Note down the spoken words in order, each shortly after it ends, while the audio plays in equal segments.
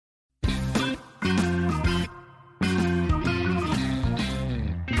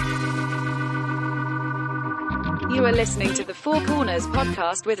You are listening to the Four Corners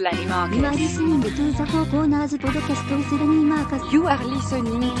podcast with Lenny Marcus. You are listening to the Four Corners podcast with Lenny Marcus. You are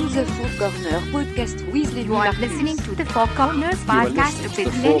listening to the Four Corners podcast with Lenny Marcus. You are listening to the Four Corners podcast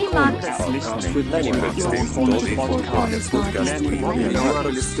with Lenny Marcus. You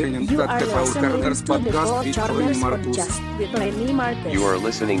are listening to the Four Corners podcast with Lenny Marcus. You are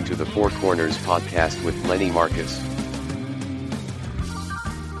listening to the Four Corners podcast with Lenny Marcus.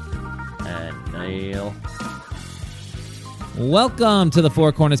 And Neil. Welcome to the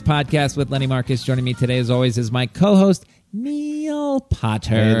Four Corners podcast with Lenny Marcus. Joining me today, as always, is my co-host, Neil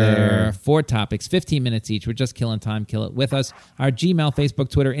Potter. Hey there. 4 topics, 15 minutes each. We're just killing time. Kill it with us. Our Gmail, Facebook,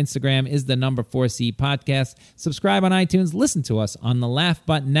 Twitter, Instagram is the number 4C podcast. Subscribe on iTunes. Listen to us on the Laugh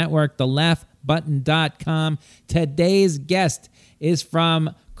Button Network, thelaughbutton.com. Today's guest is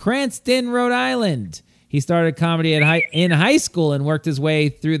from Cranston, Rhode Island. He started comedy in high school and worked his way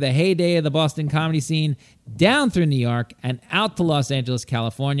through the heyday of the Boston comedy scene, down through New York, and out to Los Angeles,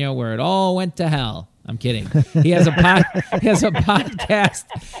 California, where it all went to hell. I'm kidding. He has a podcast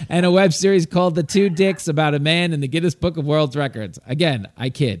and a web series called The Two Dicks about a man in the Guinness Book of World Records. Again, I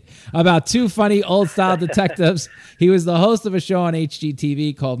kid. About two funny old-style detectives. He was the host of a show on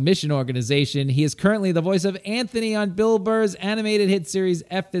HGTV called Mission Organization. He is currently the voice of Anthony on Bill Burr's animated hit series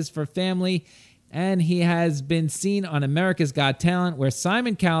F is for Family. And he has been seen on America's Got Talent, where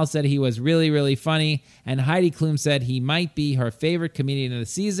Simon Cowell said he was really, really funny, and Heidi Klum said he might be her favorite comedian of the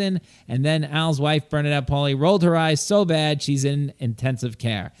season. And then Al's wife, Bernadette Pauly, rolled her eyes so bad she's in intensive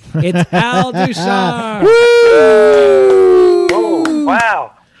care. It's Al Ducharme. Oh,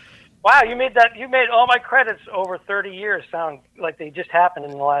 wow. Wow, you made all my credits over 30 years sound like they just happened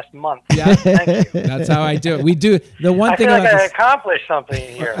in the last month. Yeah, thank you. That's how I do it. We do the one thing I feel like about I accomplished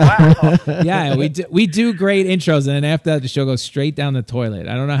something here. Wow. Yeah, we do great intros, and then after that, the show goes straight down the toilet.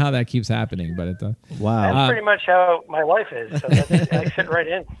 I don't know how that keeps happening, but it does. Wow. That's pretty much how my life is. So I fit right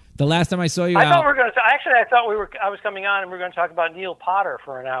in. The last time I saw you, I Al, thought we were going to. Actually, I was coming on and we were going to talk about Neil Potter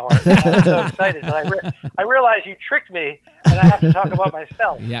for an hour. I was so excited. And I realized you tricked me, and I have to talk about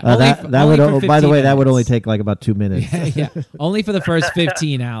myself. Yeah, By the way, that would only take like about 2 minutes. Yeah, only for the first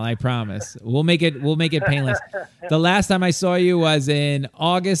 15, Al. I promise. We'll make it painless. The last time I saw you was in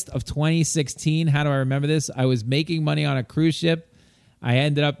August of 2016. How do I remember this? I was making money on a cruise ship. I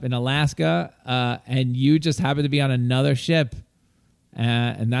ended up in Alaska, and you just happened to be on another ship.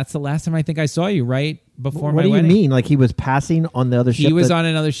 And that's the last time I think I saw you, right before my wedding. What do you mean? Like he was passing on the other ship? He was on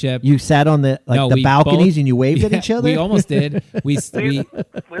another ship. You sat on the balconies and you waved at each other? We almost did. We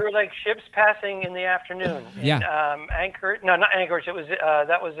were like ships passing in the afternoon. Yeah. Anchorage. No, not Anchorage. It was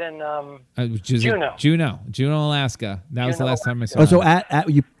that was in Juno. Juno, Alaska. That was the last time I saw. Oh, so at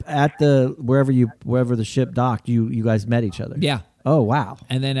the wherever the ship docked, you guys met each other. Yeah. Oh, wow.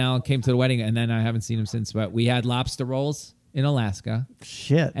 And then Al came to the wedding, and then I haven't seen him since. But we had lobster rolls in Alaska.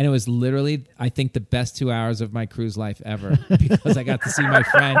 Shit. And it was literally, I think, the best 2 hours of my cruise life ever because I got to see my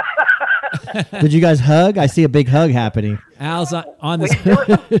friend. Did you guys hug? I see a big hug happening. Al's on this. There was,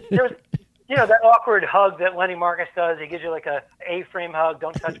 that awkward hug that Lenny Marcus does. He gives you like a A-frame hug,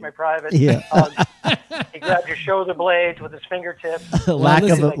 don't touch my private hug. He grabs your shoulder blades with his fingertips.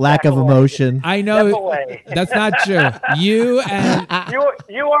 lack of emotion. I know that's not true. You and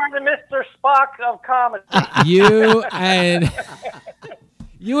you are the Mr. Spock of comedy. You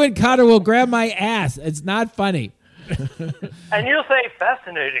and Connor will grab my ass. It's not funny. And you'll say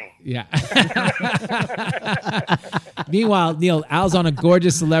fascinating. Yeah. Meanwhile, Neil, Al's on a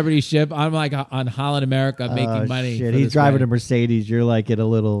gorgeous celebrity ship. I'm like on Holland America making money. Shit. He's driving a Mercedes. You're like in a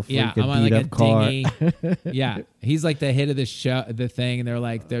little I'm on like a dinghy. Yeah, he's like the hit of the show, the thing, and they're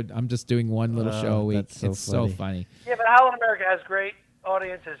like, I'm just doing one little show a week. It's so funny. Yeah, but Holland America has great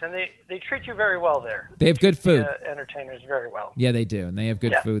audiences, and they treat you very well there. They have good food. Entertainers very well. Yeah, they do, and they have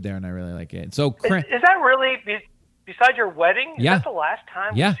good food there, and I really like it. So, is that really? Besides your wedding, is that the last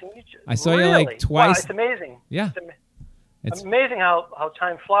time we've seen each other? I saw you like twice. Wow, it's amazing. Yeah. It's amazing how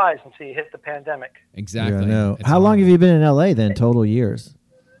time flies until you hit the pandemic. Exactly. Yeah, no. How long have you been in LA then, total years?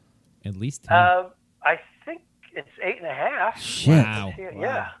 At least 10. I think it's 8.5. Shit. Wow.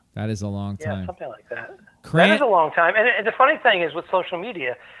 Yeah. That is a long time. Yeah, something like that. That is a long time. And the funny thing is with social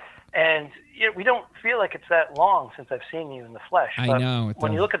media, and we don't feel like it's that long since I've seen you in the flesh. I know.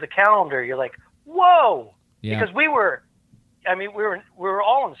 When you look at the calendar, you're like, whoa. Yeah. Because we were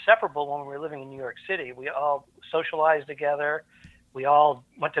all inseparable when we were living in New York City. We all socialized together. We all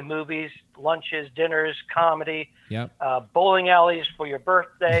went to movies, lunches, dinners, comedy, bowling alleys for your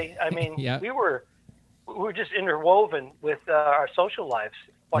birthday. I mean, we were just interwoven with our social lives,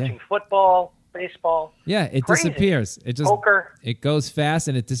 watching football, baseball. Yeah, it Crazy. disappears. It just poker. It goes fast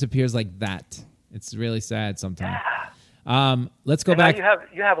and it disappears like that. It's really sad sometimes. Yeah. Let's go And back. now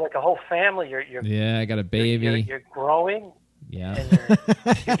you have like a whole family. You're Yeah, I got a baby. You're growing. Yeah. And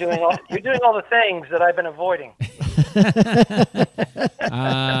you're doing all the things that I've been avoiding.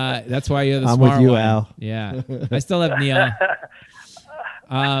 That's why you're the I'm smart with you, one. Al. Yeah. I still have Neil.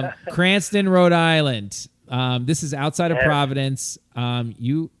 Cranston, Rhode Island. This is outside of Providence.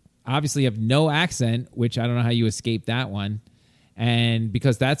 You obviously have no accent, which I don't know how you escaped that one. And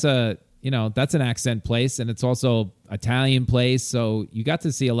because that's an accent place, and it's also Italian place. So you got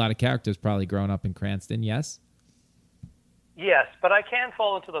to see a lot of characters probably growing up in Cranston. Yes. Yes, but I can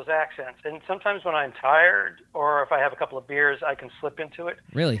fall into those accents. And sometimes when I'm tired or if I have a couple of beers, I can slip into it.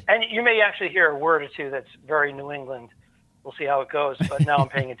 Really? And you may actually hear a word or two that's very New England. We'll see how it goes. But now I'm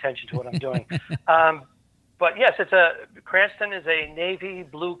paying attention to what I'm doing. But yes, Cranston is a Navy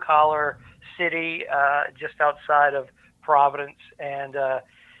blue-collar city just outside of Providence. And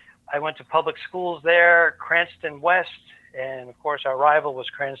I went to public schools there, Cranston West. And, of course, our rival was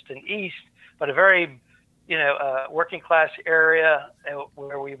Cranston East, but a very working class area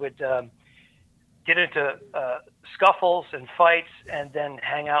where we would get into scuffles and fights and then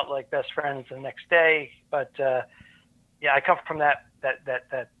hang out like best friends the next day. But I come from that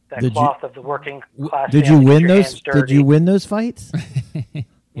cloth of the working class. Did you win those? Did you win those fights?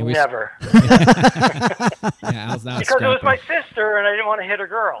 Never. Al's not because it was my sister and I didn't want to hit a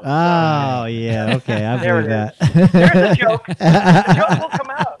girl. Oh, yeah. Okay, I believe that. There's a joke. The joke will come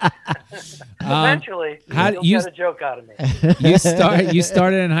out. Eventually, you'll get a joke out of me. You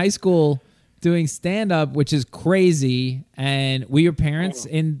started in high school doing stand-up, which is crazy. And were your parents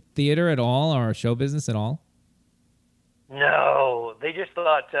in theater at all or show business at all? No. They just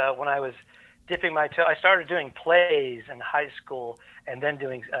thought when I was dipping my toe, I started doing plays in high school and then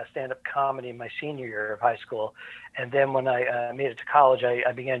doing stand-up comedy in my senior year of high school. And then when I made it to college,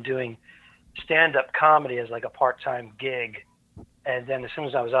 I began doing stand-up comedy as like a part-time gig. And then as soon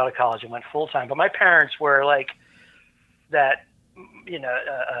as I was out of college, I went full-time. But my parents were like that,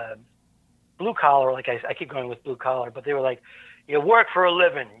 blue-collar, like I keep going with blue-collar, but they were like, you work for a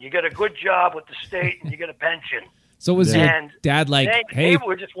living, you get a good job with the state, and you get a pension. So was your dad like, they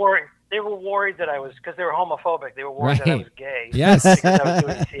were just worried. They were worried that I was, because they were homophobic, they were worried that I was gay. Yes. Because I was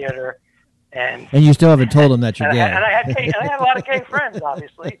doing theater. And you still haven't told them that you're gay. And I had a lot of gay friends,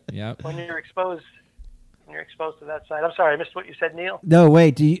 obviously. Yep. When you're exposed to that side. I'm sorry, I missed what you said, Neil. No,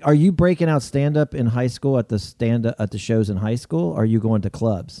 wait. Are you breaking out stand up in high school at the shows in high school? Or are you going to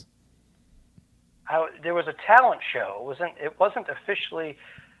clubs? There was a talent show. It wasn't officially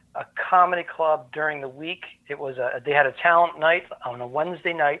a comedy club during the week. It was they had a talent night on a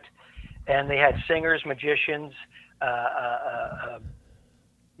Wednesday night, and they had singers, magicians,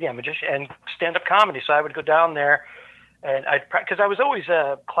 magician and stand-up comedy. So I would go down there, and because I was always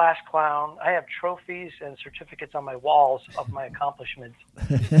a class clown. I have trophies and certificates on my walls of my accomplishments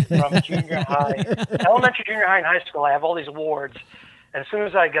from junior high, elementary, junior high, and high school. I have all these awards, and as soon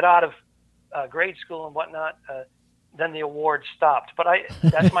as I get out of grade school and whatnot, then the awards stopped. But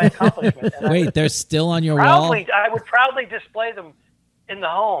that's my accomplishment. And wait, they're still on your wall? I would proudly display them in the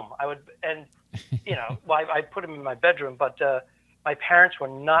home. I put them in my bedroom, but my parents were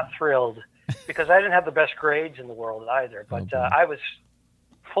not thrilled because I didn't have the best grades in the world either. But I was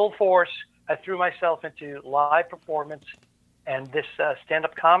full force. I threw myself into live performance, and this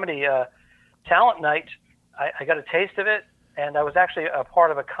stand-up comedy talent night, I got a taste of it, and I was actually a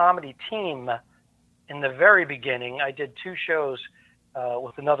part of a comedy team in the very beginning. I did 2 shows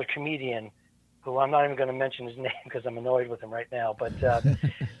with another comedian who I'm not even going to mention his name because I'm annoyed with him right now. But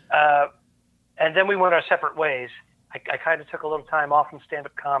and then we went our separate ways. I kind of took a little time off from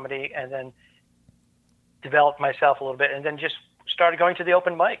stand-up comedy and then developed myself a little bit, and then just started going to the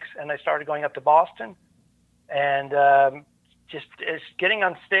open mics. And I started going up to Boston and just getting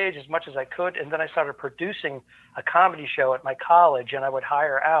on stage as much as I could. And then I started producing a comedy show at my college, and I would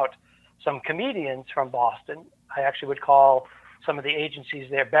hire out some comedians from Boston. I actually would call some of the agencies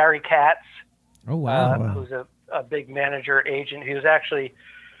there, Barry Katz, who's a big manager agent. He was actually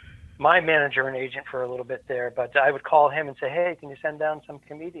my manager and agent for a little bit there, but I would call him and say, hey, can you send down some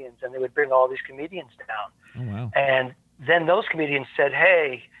comedians? And they would bring all these comedians down. Oh, wow. And then those comedians said,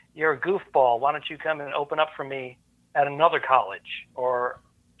 hey, you're a goofball. Why don't you come and open up for me at another college or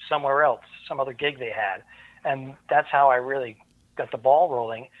somewhere else, some other gig they had. And that's how I really got the ball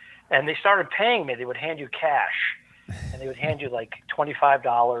rolling. And they started paying me. They would hand you cash, and they would hand you like $25,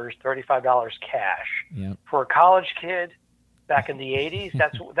 $35 cash. Yep. For a college kid back in the 80s,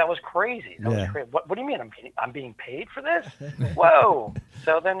 that was crazy. That was crazy. What do you mean I'm being paid for this? Whoa.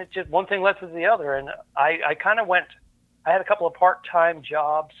 So then it just one thing led to the other, and I kind of went. I had a couple of part-time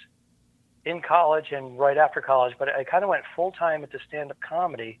jobs in college and right after college, but I kind of went full-time into stand-up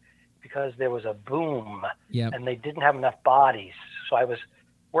comedy because there was a boom, and they didn't have enough bodies. So I was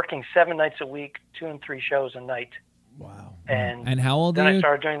working 7 nights a week, 2 and 3 shows a night. Wow. And how old are you? Then I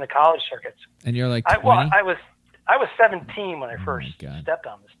started doing the college circuits. And you're like 20? I was 17 when I first stepped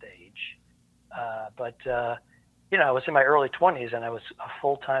on the stage. But I was in my early 20s, and I was a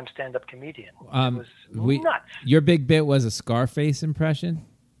full-time stand-up comedian. It was nuts. Your big bit was a Scarface impression?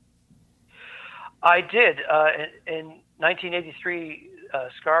 I did. In 1983,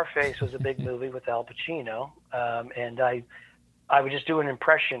 Scarface was a big movie with Al Pacino, and I would just do an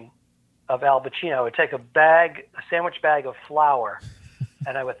impression of Al Pacino. I would take a sandwich bag of flour,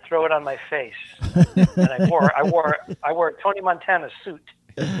 and I would throw it on my face. And I wore a Tony Montana suit.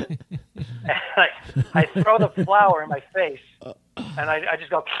 And I throw the flour in my face, and I just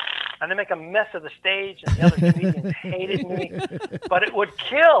go, and I make a mess of the stage, and the other comedians hated me. But it would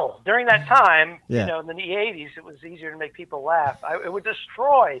kill. During that time, in the 80s, it was easier to make people laugh. It would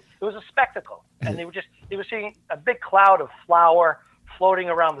destroy. It was a spectacle. And they were seeing a big cloud of flour floating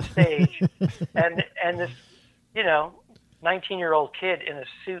around the stage, and this, 19-year-old kid in a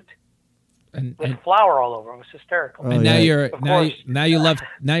suit with flour all over him. It was hysterical. And now you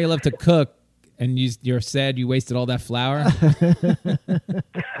love to cook, and you're sad you wasted all that flour.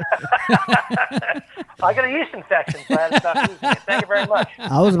 I got a yeast infection, so I had to stop using it. Thank you very much.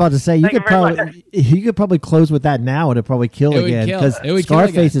 I was about to say you could probably close with that now, and it'd probably kill again because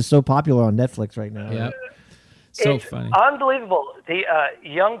Scarface is so popular on Netflix right now. Yep. So it's funny. Unbelievable. The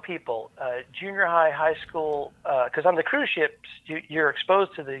young people, junior high, high school, because on the cruise ships, you're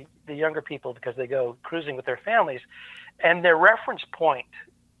exposed to the younger people because they go cruising with their families, and their reference point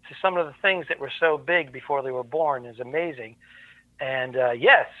to some of the things that were so big before they were born is amazing. And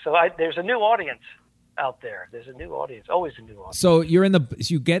so there's a new audience out there. There's a new audience, always a new audience. So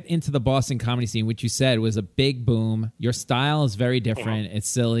you get into the Boston comedy scene, which you said was a big boom. Your style is very different. Mm-hmm. It's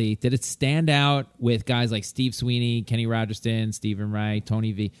silly. Did it stand out with guys like Steve Sweeney, Kenny Rogerston, Stephen Wright,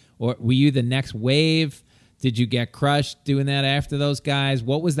 Tony V? Or were you the next wave? Did you get crushed doing that after those guys?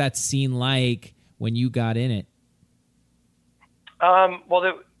 What was that scene like when you got in it?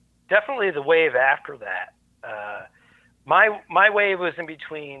 Definitely the wave after that. My wave was in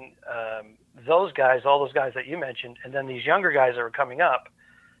between those guys, all those guys that you mentioned, and then these younger guys that were coming up,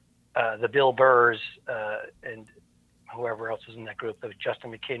 the Bill Burrs and whoever else was in that group, the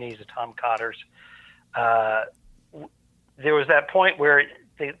Justin McKinney's, the Tom Cotters. There was that point where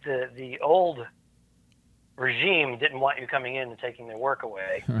the old regime didn't want you coming in and taking their work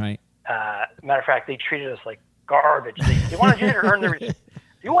away. Right. Matter of fact, they treated us like garbage. They wanted you to earn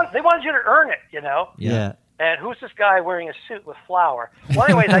they wanted you to earn it, Yeah. And who's this guy wearing a suit with flour? Well,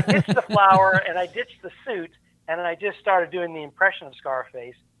 anyways, I ditched the flour and I ditched the suit, and I just started doing the impression of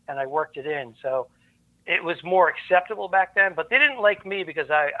Scarface, and I worked it in. So it was more acceptable back then, but they didn't like me because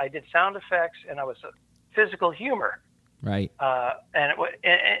I did sound effects and I was a physical humor. Right.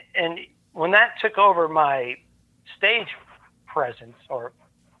 And when that took over my stage presence or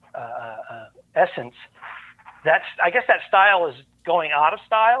essence, I guess that style is going out of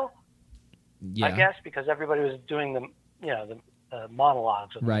style. Yeah. I guess because everybody was doing the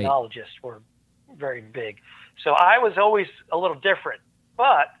monologues, or the monologists were very big. So I was always a little different,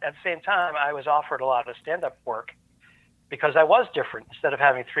 but at the same time, I was offered a lot of stand-up work because I was different. Instead of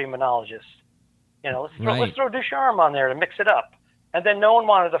having 3 monologists, let's throw Ducharme on there to mix it up. And then no one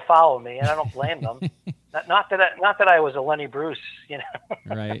wanted to follow me, and I don't blame them. not that I was a Lenny Bruce,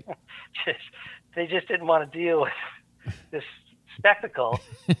 Right. They just didn't want to deal with this spectacle,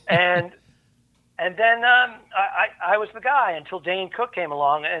 and then I was the guy until Dane Cook came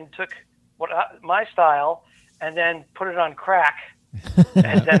along and took my style and then put it on crack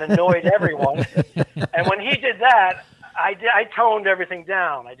and then annoyed everyone. And when he did that, I toned everything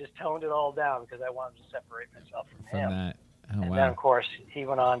down. I just toned it all down because I wanted to separate myself from him. That. Oh, and wow. then, of course, he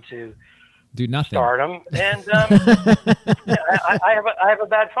went on to do nothing. Stardom, and I have a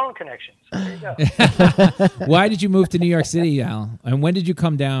bad phone connection. So there you go. Why did you move to New York City, Al? And when did you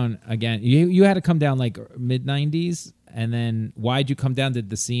come down again? You had to come down like mid-90s, and then why'd you come down? Did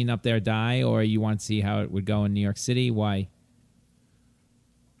the scene up there die, or you want to see how it would go in New York City? Why?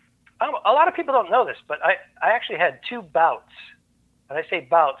 A lot of people don't know this, but I actually had 2 bouts. And I say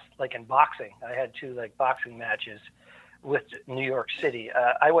bouts like in boxing. I had 2 like boxing matches with New York City.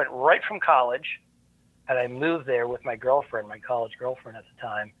 I went right from college, and I moved there with my girlfriend, my college girlfriend at the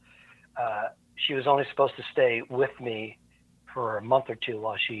time. She was only supposed to stay with me for a month or 2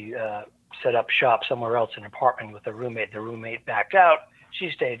 while she set up shop somewhere else, an apartment with a roommate. The roommate backed out. She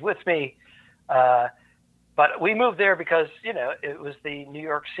stayed with me. But we moved there because, it was the New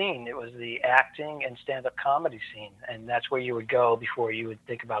York scene. It was the acting and stand-up comedy scene. And that's where you would go before you would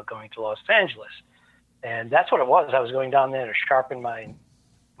think about going to Los Angeles. And that's what it was. I was going down there to sharpen my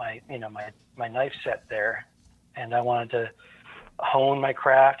knife set there. And I wanted to hone my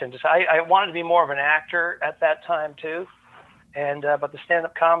craft. And I wanted to be more of an actor at that time, too. And but the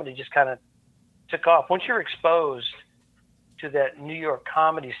stand-up comedy just kind of took off. Once you're exposed to that New York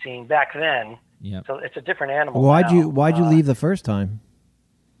comedy scene back then, yeah. So it's a different animal. Why'd you leave the first time?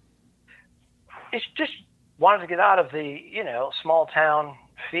 It's just wanted to get out of the small town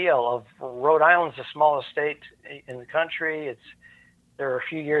feel of Rhode Island's the smallest state in the country. They're a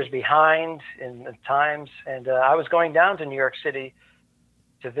few years behind in the times, and I was going down to New York City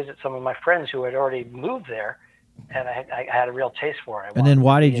to visit some of my friends who had already moved there, and I had a real taste for it. And then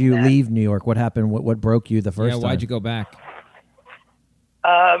why did you leave New York? What happened? What broke you the first time? Why'd you go back?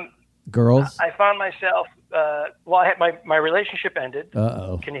 Girls? I found myself, I had my relationship ended.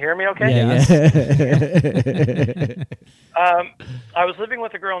 Uh-oh. Can you hear me okay? Yeah. I was living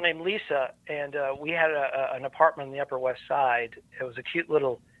with a girl named Lisa, and we had an apartment on the Upper West Side. It was a cute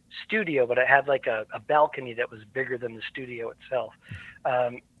little studio, but it had like a balcony that was bigger than the studio itself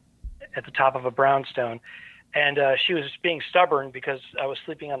at the top of a brownstone. And she was being stubborn because I was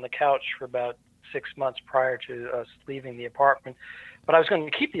sleeping on the couch for about 6 months prior to us leaving the apartment. But I was going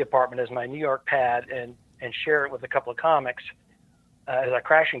to keep the apartment as my New York pad and share it with a couple of comics as our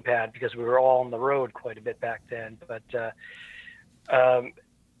crashing pad because we were all on the road quite a bit back then. But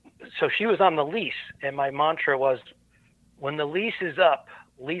so she was on the lease, and my mantra was, when the lease is up,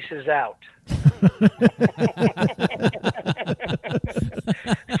 lease is out.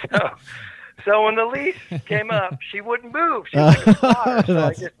 So when the lease came up, she wouldn't move. She was like a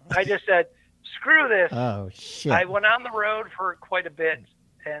spotter. So I just said, screw this. Oh, shit. I went on the road for quite a bit,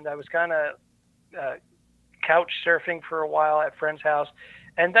 and I was kind of couch surfing for a while at a friend's house.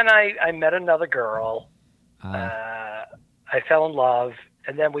 And then I met another girl. I fell in love,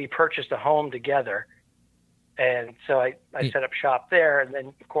 and then we purchased a home together. And so I set up shop there. And then,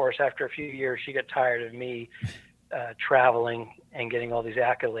 of course, after a few years, she got tired of me traveling and getting all these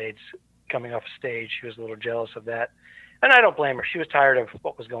accolades coming off stage. She was a little jealous of that. And I don't blame her. She was tired of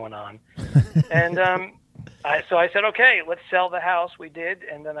what was going on. And so I said, okay, let's sell the house. We did.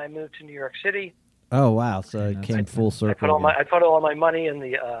 And then I moved to New York City. Oh, wow. So it came full circle. I put all my money in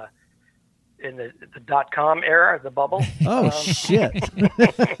the .com era, the bubble. Oh, shit.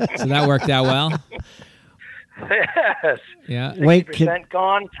 So that worked out well? Yes. Yeah. 60%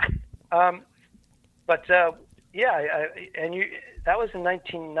 gone. But that was in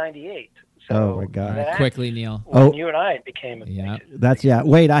 1998. So oh my God! Quickly, Neil. When you and I became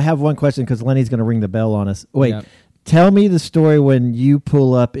Wait, I have one question because Lenny's going to ring the bell on us. Wait, tell me the story when you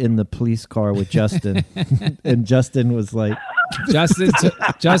pull up in the police car with Justin, and Justin was like,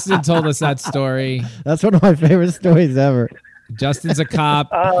 Justin told us that story. That's one of my favorite stories ever. Justin's a cop.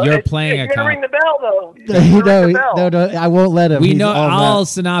 You're playing a cop. You're going to ring the bell, though. No, I won't let him. We know. I'll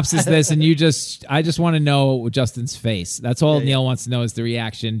synopsis this, and I just want to know Justin's face. That's all Neil wants to know is the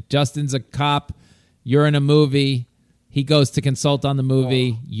reaction. Justin's a cop. You're in a movie. He goes to consult on the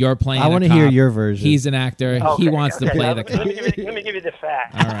movie. You're playing. I want to hear your version. He's an actor. Okay, he wants to play the cop. Let me give you the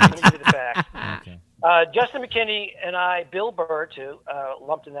facts. All right. Let me give you the facts. Okay. Justin McKinney and I, Bill Burr too,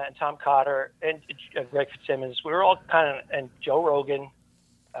 lumped in that, and Tom Cotter and Greg Fitzsimmons. We were all and Joe Rogan.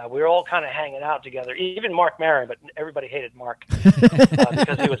 We were all kind of hanging out together. Even Mark Maron, but everybody hated Mark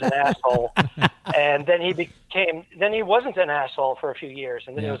because he was an asshole. And then he wasn't an asshole for a few years,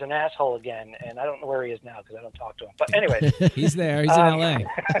 and then he was an asshole again. And I don't know where he is now because I don't talk to him. But anyway, he's there. He's in LA.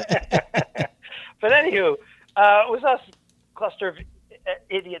 But anywho, it was us cluster of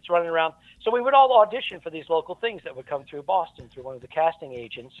idiots running around. So we would all audition for these local things that would come through Boston through one of the casting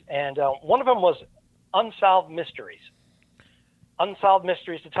agents. And one of them was Unsolved Mysteries. Unsolved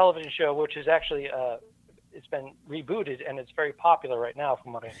Mysteries, the television show, which is actually, it's been rebooted and it's very popular right now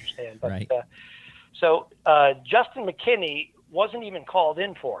from what I understand. But, right. So Justin McKinney wasn't even called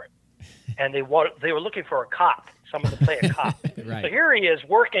in for it. And they were looking for a cop, someone to play a cop. Right. So here he is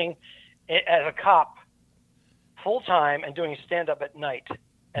working as a cop full-time and doing stand-up at night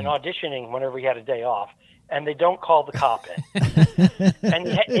and auditioning whenever he had a day off, and they don't call the cop in. and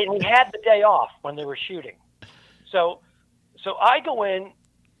he had the day off when they were shooting. So I go in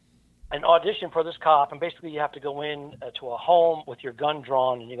and audition for this cop, and basically you have to go in to a home with your gun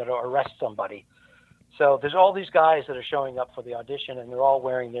drawn, and you're going to arrest somebody. So there's all these guys that are showing up for the audition, and they're all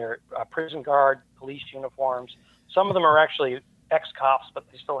wearing their prison guard, police uniforms. Some of them are actually ex-cops, but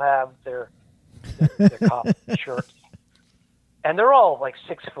they still have their cop shirts. And they're all like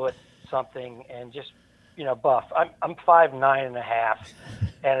 6 foot something and just, buff. I'm 5'9.5",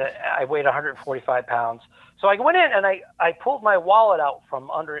 and I weighed 145 pounds. So I went in and I pulled my wallet out from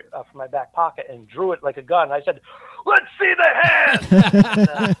my back pocket and drew it like a gun. I said, "Let's see the hand."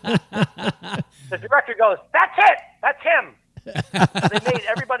 The director goes, "That's it. That's him." They made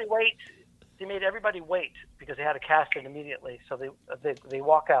everybody wait. Because they had to cast it immediately. So they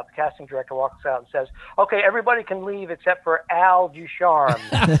walk out. The casting director walks out and says, "Okay, everybody can leave except for Al Ducharme."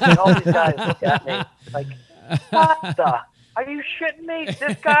 And all these guys look at me like, "What the? Are you shitting me?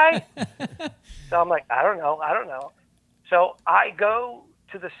 This guy?" So I'm like, I don't know. So I go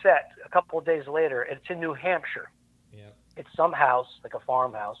to the set a couple of days later. It's in New Hampshire. Yep. It's some house, like a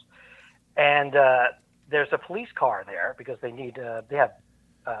farmhouse. And there's a police car there because they have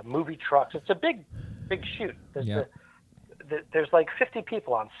movie trucks. It's a big shoot. There's like 50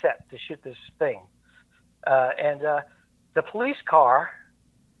 people on set to shoot this thing. And the police car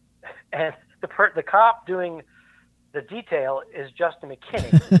and the cop doing the detail is Justin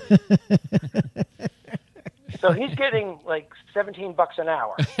McKinney. So he's getting like $17 an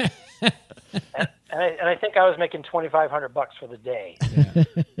hour. and I think I was making $2,500 for the day. Yeah.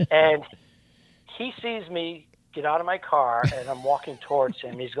 And he sees me get out of my car, and I'm walking towards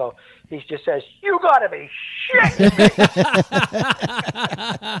him. He just says, "You gotta be shitting me."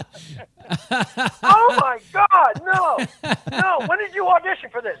 Oh my God, no. When did you audition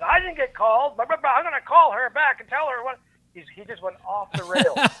for this? I didn't get called. I'm gonna call her back and tell her what. He just went off the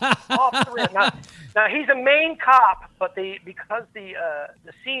rails. Now he's a Maine cop, but because the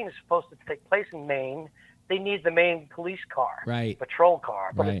scene is supposed to take place in Maine, they need the Maine police car, right? Patrol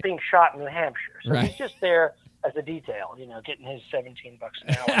car, but it's being shot in New Hampshire, so he's just there as a detail, getting his $17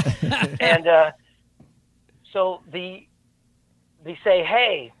 an hour. And so they say,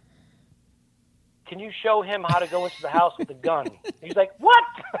 "Hey, can you show him how to go into the house with a gun?" He's like, "What?"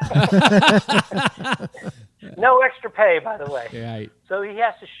 No extra pay, by the way. Right. So he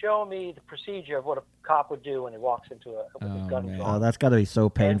has to show me the procedure of what a cop would do when he walks into with a gun drawn. Oh, that's got to be so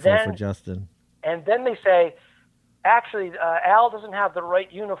painful for Justin. And then they say, "Actually, Al doesn't have the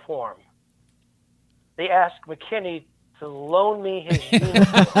right uniform." They ask McKinney to loan me his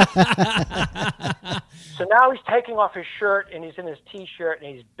uniform. So now he's taking off his shirt, and he's in his T-shirt,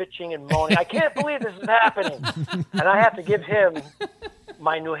 and he's bitching and moaning. "I can't believe this is happening." And I have to give him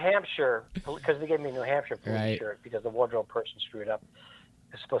my New Hampshire, because they gave me a New Hampshire police shirt because the wardrobe person screwed up.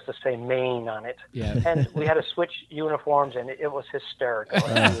 It's supposed to say Maine on it. Yeah. And we had to switch uniforms, and it was hysterical.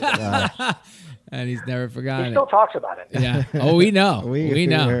 And he's never forgotten it. He still talks about it. Yeah. Oh, we know. we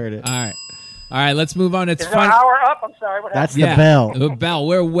know. Heard it. All right, let's move on. It's Is an hour up? I'm sorry. What That's happened? the bell. The bell.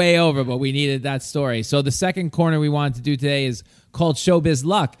 We're way over, but we needed that story. So the second corner we wanted to do today is called Showbiz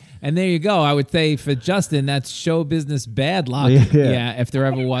Luck. And there you go. I would say for Justin, that's show business bad luck. Yeah, if there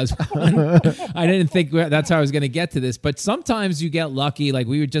ever was one. I didn't think that's how I was going to get to this. But sometimes you get lucky. Like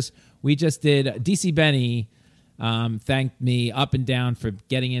we just did. DC Benny thanked me up and down for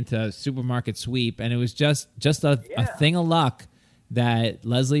getting into Supermarket Sweep. And it was just a thing of luck that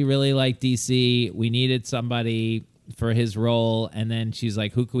Leslie really liked DC. We needed somebody for his role. And then she's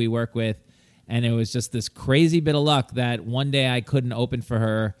like, "Who can we work with?" And it was just this crazy bit of luck that one day I couldn't open for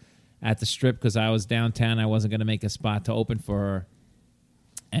her at the Strip because I was downtown. I wasn't going to make a spot to open for her.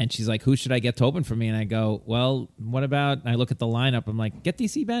 And she's like, "Who should I get to open for me?" And I go, "Well, what about," and I look at the lineup. I'm like, "Get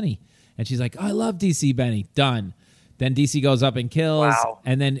DC Benny." And she's like, "Oh, I love DC Benny." Done. Then DC goes up and kills,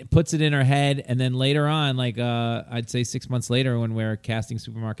 and then puts it in her head. And then later on, like I'd say 6 months later, when we're casting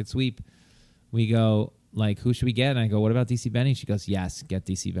Supermarket Sweep, we go like, "Who should we get?" And I go, "What about DC Benny?" She goes, "Yes, get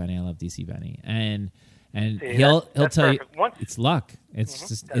DC Benny. I love DC Benny." And he'll tell you it's luck. It's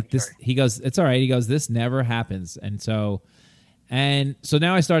just he goes, "It's all right." He goes, "This never happens." And so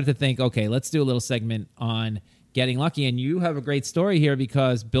now I started to think, okay, let's do a little segment on getting lucky. And you have a great story here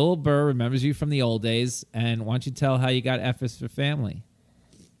because Bill Burr remembers you from the old days. And why don't you tell how you got F is for Family?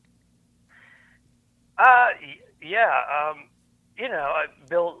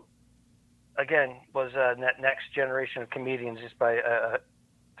 Bill, again, was that next generation of comedians just by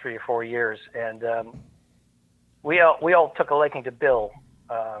 3 or 4 years. And we all took a liking to Bill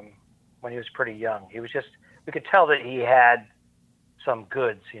when he was pretty young. He was we could tell that he had some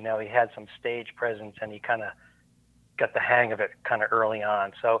goods, he had some stage presence, and he kind of got the hang of it kind of early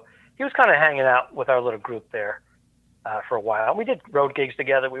on. So he was kind of hanging out with our little group there for a while. We did road gigs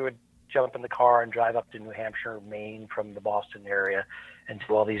together. We would jump in the car and drive up to New Hampshire, Maine from the Boston area and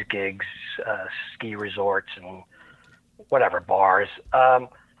do all these gigs, ski resorts and whatever, bars.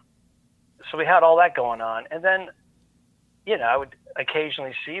 So we had all that going on. And then, I would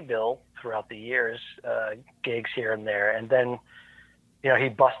occasionally see Bill throughout the years, gigs here and there. And then, he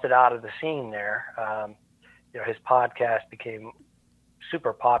busted out of the scene there. his podcast became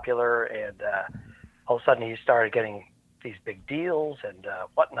super popular, and all of a sudden he started getting these big deals and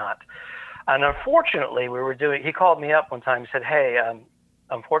whatnot. And unfortunately, he called me up one time and said, hey,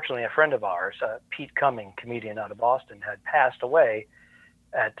 unfortunately, a friend of ours, Pete Cumming, comedian out of Boston, had passed away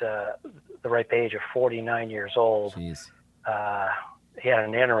at the ripe age of 49 years old. Jeez. He had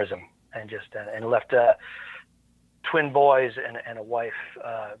an aneurysm and left twin boys and a wife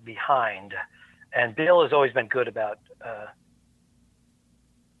behind. And Bill has always been good about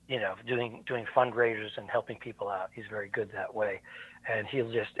doing fundraisers and helping people out. He's very good that way. And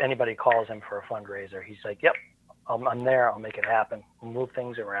anybody calls him for a fundraiser, he's like, yep, I'm there. I'll make it happen. We'll move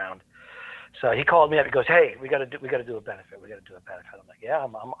things around. So he called me up. He goes, hey, we got to do a benefit. I'm like, yeah,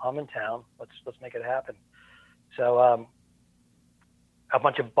 I'm in town. Let's make it happen. So a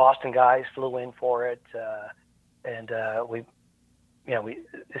bunch of Boston guys flew in for it. And we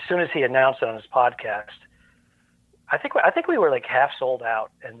as soon as he announced it on his podcast, I think we were like half sold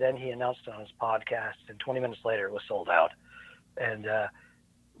out, and then he announced it on his podcast, and 20 minutes later it was sold out, and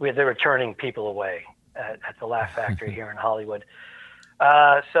they were turning people away at the Laugh Factory here in Hollywood.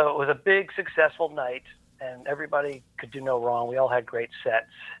 So it was a big, successful night, and everybody could do no wrong. We all had great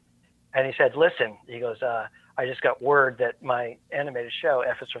sets, and he said, "Listen," he goes, "I just got word that my animated show,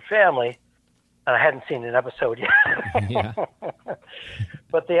 F is for Family." And I hadn't seen an episode yet. Yeah.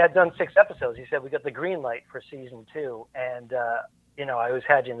 But they had done 6 episodes. He said, we got the green light for season 2. And, I always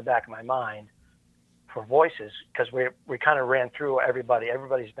had you in the back of my mind for voices, because we kind of ran through everybody.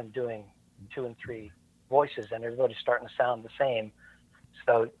 Everybody's been doing 2 and 3 voices, and everybody's starting to sound the same.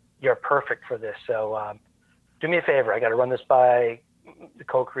 So you're perfect for this. So do me a favor. I got to run this by the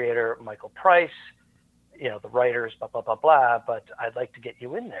co-creator, Michael Price, the writers, blah, blah, blah, blah, but I'd like to get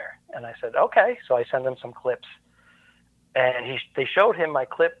you in there. And I said, okay. So I sent him some clips, and they showed him my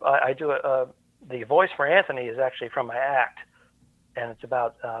clip. I do the voice for Anthony is actually from my act, and it's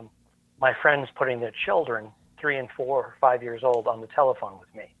about my friends putting their children, 3 and 4 or 5 years old, on the telephone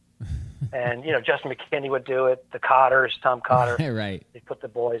with me. And, Justin McKinney would do it, the Cotters, Tom Cotter. Right. They put the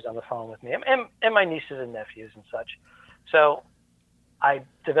boys on the phone with me, and my nieces and nephews and such. So I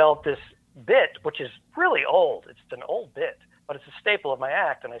developed this bit, which is really old. It's an old bit, but it's a staple of my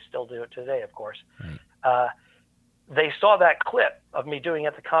act, and I still do it today, of course. Right. They saw that clip of me doing it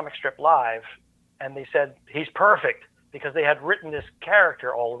at the comic strip live, and they said, he's perfect, because they had written this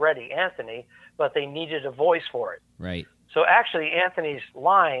character already, Anthony, but they needed a voice for it. Right. So actually, Anthony's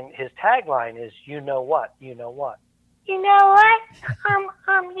line, his tagline is, you know what, you know what. You know what?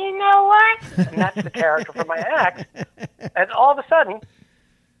 You know what? And that's the character for my act. And all of a sudden,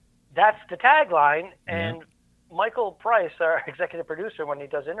 that's the tagline, and Michael Price, our executive producer, when he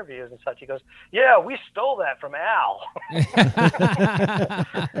does interviews and such, he goes, yeah, we stole that from Al.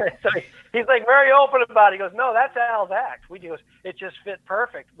 So he's like very open about it. He goes, no, that's Al's act. It just fit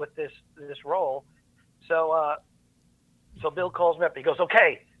perfect with this role. So Bill calls me up. He goes,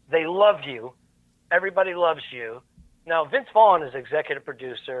 okay, they love you. Everybody loves you. Now, Vince Vaughn is executive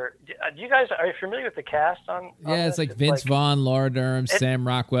producer. Are you familiar with the cast on it's like Vince Vaughn, Laura Dern, Sam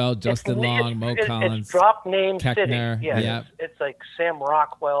Rockwell, Justin Long, Mo Collins. It's drop name Keckner, city. Yeah. It's like Sam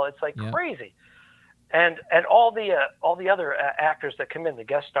Rockwell. It's like crazy. And all the other actors that come in, the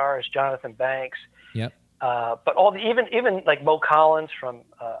guest stars, Jonathan Banks. Yep. But even like Mo Collins from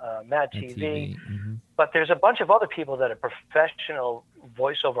Mad TV. Mm-hmm. But there's a bunch of other people that are professional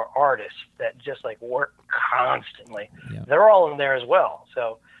voiceover artists that just like work constantly. Yep. They're all in there as well.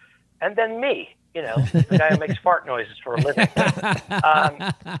 So, and then me, the guy who makes fart noises for a living.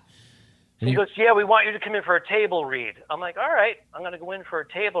 He goes, yeah, we want you to come in for a table read. I'm like, all right, I'm going to go in for a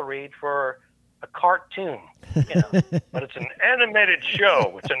table read for a cartoon, but it's an animated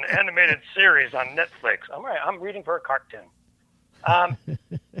show. It's an animated series on Netflix. All right, I'm reading for a cartoon.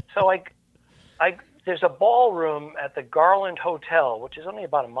 So there's a ballroom at the Garland Hotel, which is only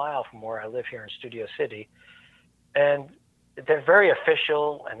about a mile from where I live here in Studio City. And they're very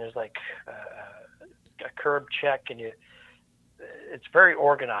official, and there's like a curb check, and it's very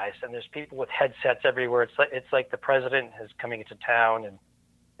organized, and there's people with headsets everywhere. It's like the president is coming into town, and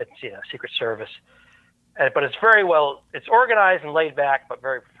it's Secret Service. But it's it's organized and laid back, but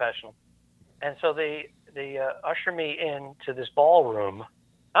very professional. And so they usher me into this ballroom.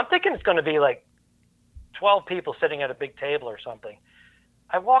 I'm thinking it's going to be like 12 people sitting at a big table or something.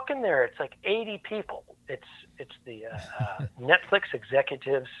 I walk in there, it's like 80 people. It's the Netflix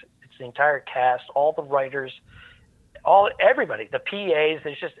executives, it's the entire cast, all the writers, everybody, the PAs.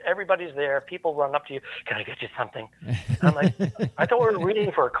 There's just everybody's there. People run up to you. Can I get you something? And I'm like, I thought we were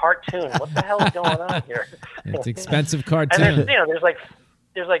reading for a cartoon. What the hell is going on here? It's expensive cartoon. And there's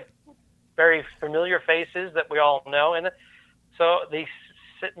like very familiar faces that we all know. And so they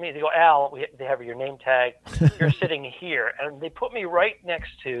sit me, they go, Al, they have your name tag. You're sitting here. And they put me right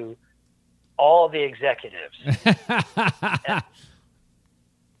next to all the executives.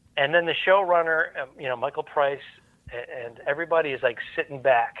 And then the showrunner, Michael Price, and everybody is like sitting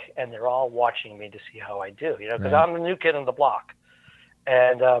back, and they're all watching me to see how I do, because I'm the new kid on the block.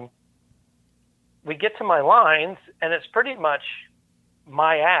 And we get to my lines, and it's pretty much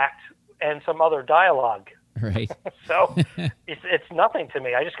my act and some other dialogue. Right. So it's nothing to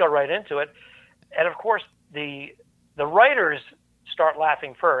me. I just go right into it. And of course, the writers start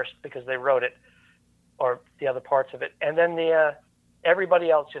laughing first because they wrote it, or the other parts of it, and then everybody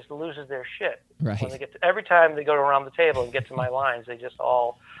else just loses their shit. Right. When every time they go around the table and get to my lines, they just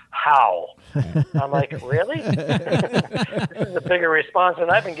all howl. Right. I'm like, really? This is a bigger response than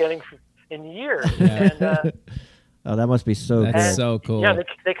I've been getting in years. Yeah. And, oh, that must be so good. That's so cool. Yeah,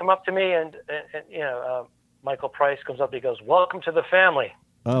 they come up to me, and Michael Price comes up. He goes, "Welcome to the family."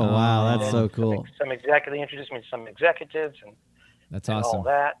 Oh wow, that's so cool. They introduced me to some executives, and that's awesome. All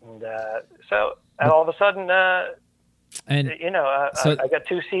that, and so all of a sudden, I got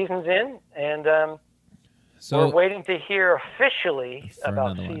 2 seasons in, and we're waiting to hear officially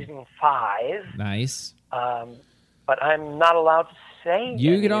about season 5. Nice. But I'm not allowed to say anything.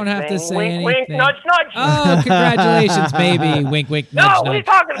 You don't have to say wink, anything. Wink, nudge, nudge. Oh, congratulations, baby. Wink, wink, nudge, nudge. What are you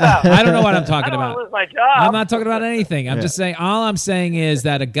talking about? I don't know what I'm talking about. I don't want to lose my job. I'm not talking about anything. I'm just saying, all I'm saying is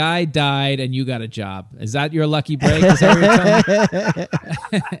that a guy died and you got a job. Is that your lucky break? Is that what you're telling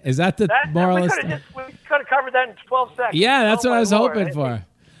me? Is that the moral? We could have covered that in 12 seconds. Yeah, that's what I was hoping for.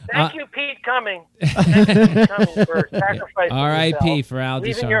 Thank you, Pete Cumming. Thank you, Pete Cumming, for sacrificing R.I.P. for Al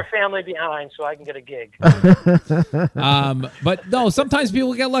Leaving Ducharme. your family behind so I can get a gig. But no, sometimes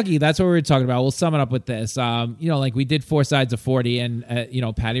people get lucky. That's what we were talking about. We'll sum it up with this. Like we did 4 Sides of 40, and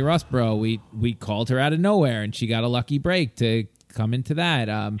Patty Rossborough, we called her out of nowhere, and she got a lucky break to come into that.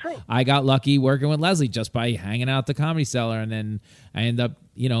 I got lucky working with Leslie just by hanging out at the Comedy Cellar, and then I ended up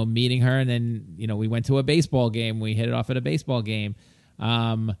meeting her, and then we went to a baseball game. We hit it off at a baseball game.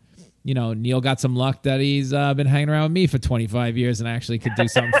 Neil got some luck that he's been hanging around with me for 25 years and I actually could do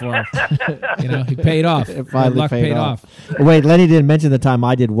something for him. He paid off. It finally luck paid off. Wait, Lenny didn't mention the time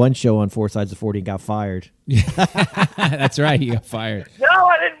I did one show on 4 Sides of 40 and got fired. That's right. He got fired. No,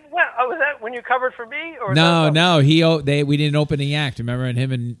 I didn't. Was that when you covered for me? Or no. We didn't open the act. Remember, and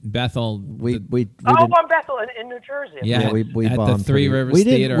him and Bethel. We on Bethel in New Jersey. Yeah, we at bombed the Three Rivers we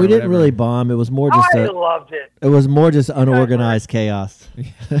Theater. We didn't really bomb. It was more just. I loved it. It was more just unorganized chaos.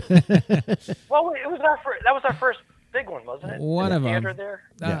 Well, that was our first big one, wasn't it? One of them. There?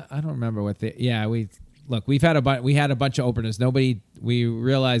 I don't remember what the. Yeah, we've had a bunch of openers. We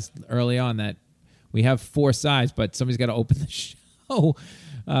realized early on that we have 4 sides, but somebody's got to open the show.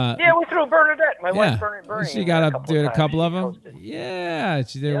 We threw Bernadette. My wife Bernie. She got to do a couple of them. Yeah,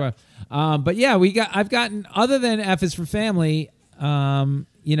 she did well. But yeah, I've gotten, other than F is for Family. I don't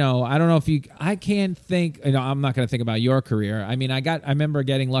know if I can't think. I'm not going to think about your career. I mean, I remember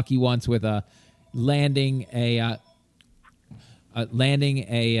getting lucky once with landing a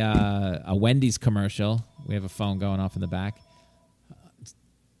Wendy's commercial. We have a phone going off in the back.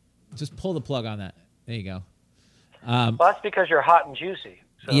 Just pull the plug on that. There you go. Well, that's because you're hot and juicy.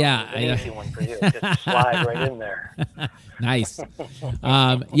 So yeah, it's an easy one for you. Just slide right in there. Nice.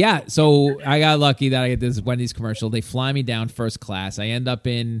 So I got lucky that I get this Wendy's commercial. They fly me down first class. I end up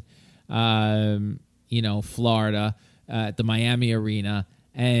in, Florida at the Miami Arena,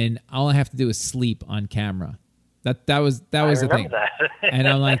 and all I have to do is sleep on camera. That was the thing. That. And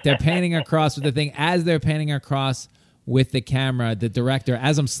I'm like, they're panning across with the thing. As they're panning across with the camera, the director,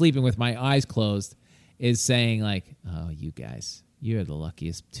 as I'm sleeping with my eyes closed, is saying like, "Oh, you guys, you're the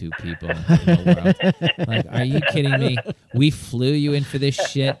luckiest 2 people in the world." Like, are you kidding me? We flew you in for this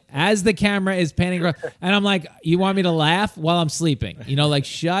shit. As the camera is panning around, and I'm like, you want me to laugh while I'm sleeping?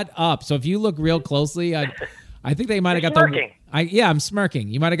 Shut up. So if you look real closely, I think they might have got smirking. I'm smirking.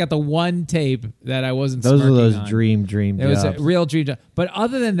 You might have got the one tape that I wasn't those smirking are those on. dream It jobs. was a real dream job. But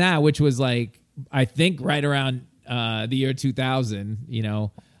other than that, which was like, I think right around the year 2000,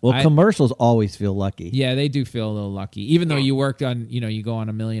 Well, commercials always feel lucky. Yeah, they do feel a little lucky. Even though you worked on, you go on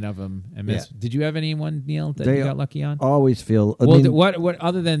a million of them and miss. Yeah. Did you have anyone, Neil, that you got lucky on? Always feel. What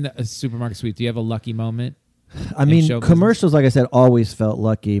other than a supermarket sweep, do you have a lucky moment? I mean, commercials, like I said, always felt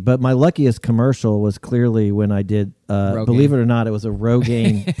lucky. But my luckiest commercial was clearly when I did, believe it or not, it was a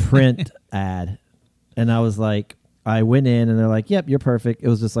Rogaine print ad. And I was like, I went in and they're like, "Yep, you're perfect." It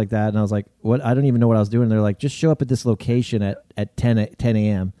was just like that. And I was like, "What?" I don't even know what I was doing. They're like, "Just show up at this location at 10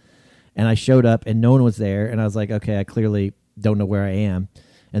 a.m. And I showed up and no one was there. And I was like, okay, I clearly don't know where I am.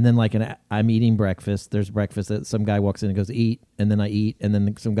 And then like I'm eating breakfast. There's breakfast that some guy walks in and goes, eat. And then I eat. And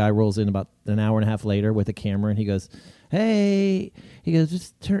then some guy rolls in about an hour and a half later with a camera. And he goes, hey, he goes,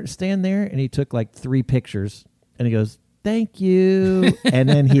 just stand there. And he took like 3 pictures. And he goes, thank you. And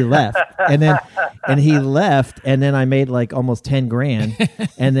then he left. And he left. And then I made like almost 10 grand.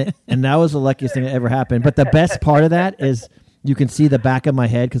 And that was the luckiest thing that ever happened. But the best part of that is you can see the back of my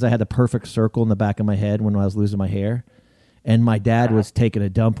head because I had the perfect circle in the back of my head when I was losing my hair. And my dad was taking a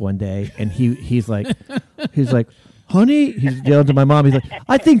dump one day, and he's like, honey, he's yelling to my mom. He's like,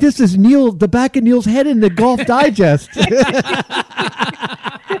 I think this is the back of Neil's head in the Golf Digest.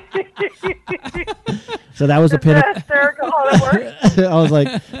 So that was a pinnacle. Hysterical how that works. I was like,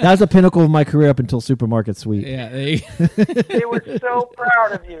 that was a pinnacle of my career up until Supermarket Sweep. Yeah, they were so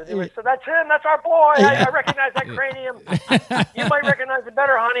proud of you. They were so, that's him. That's our boy. I recognize that cranium. You might recognize it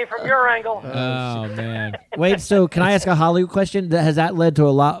better, honey, from your angle. Oh man. Wait, so can I ask a Hollywood question? Has that led to a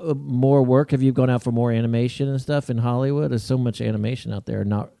lot more work? Have you gone out for more animation and stuff in Hollywood? There's so much animation out there.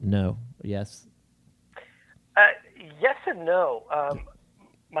 No. Yes. Yes and no.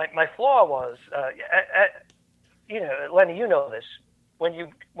 My flaw was, Lenny, you know this. When you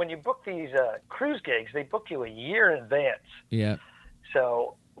book these cruise gigs, they book you a year in advance. Yeah.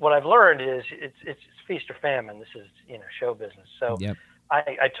 So what I've learned is it's feast or famine. This is show business. So yep.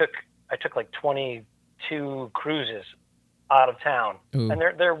 I took like 22 cruises out of town, Ooh. and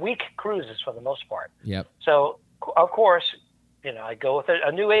they're week cruises for the most part. Yep. So of course, I go with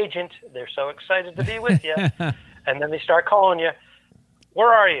a new agent. They're so excited to be with you, and then they start calling you. Where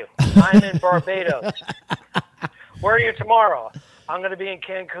are you? I'm in Barbados. Where are you tomorrow? I'm going to be in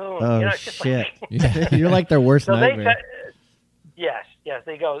Cancun. Oh, shit. You're like their worst nightmare. Yes.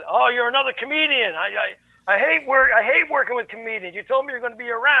 They go, oh, you're another comedian. I hate working with comedians. You told me you're going to be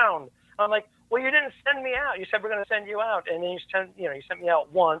around. I'm like, well, you didn't send me out. You said we're going to send you out. And then you sent me out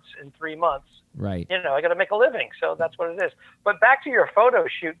once in 3 months. Right. I got to make a living. So that's what it is. But back to your photo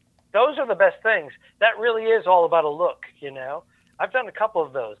shoot. Those are the best things. That really is all about a look, I've done a couple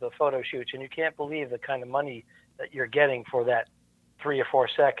of those, the photo shoots, and you can't believe the kind of money that you're getting for that 3 or 4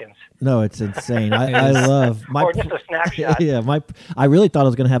 seconds. No, it's insane. I love my or just a snapshot. Yeah, I really thought I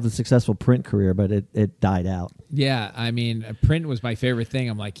was going to have a successful print career, but it died out. Yeah, I mean, print was my favorite thing.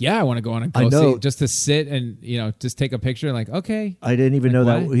 I'm like, I want to go on and I know. just to sit and just take a picture. Like, okay. I didn't even know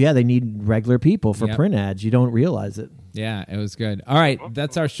that. What? Yeah, they need regular people for Yep. print ads. You don't realize it. Yeah, it was good. All right,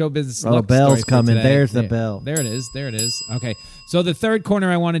 that's our show business. Oh, luck bell's story for coming. today. There's the bell. There it is. Okay, so the third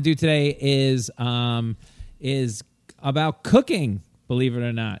corner I want to do today is about cooking. Believe it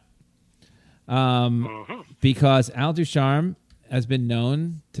or not, because Al Ducharme has been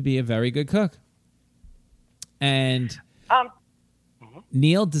known to be a very good cook, and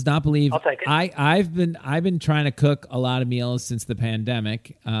Neil does not believe. I'll take it. I've been trying to cook a lot of meals since the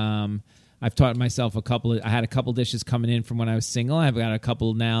pandemic. I've taught myself I had a couple dishes coming in from when I was single. I've got a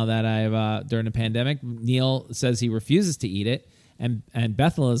couple now that I've during the pandemic. Neil says he refuses to eat it. And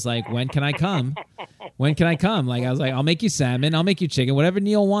Bethel is like, when can I come? When can I come? Like, I was like, I'll make you salmon. I'll make you chicken. Whatever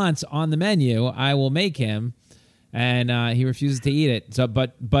Neil wants on the menu, I will make him. And he refuses to eat it. So,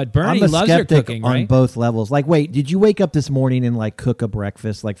 but Bernie loves your cooking, on right? both levels. Like, wait, did you wake up this morning and like cook a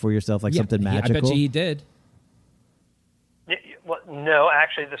breakfast like for yourself, like something magical? I bet you he did. Well, no,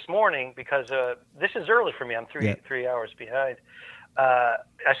 actually, this morning, because this is early for me. I'm 3 hours behind. I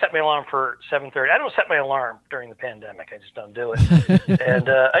set my alarm for 7:30. I don't set my alarm during the pandemic. I just don't do it. And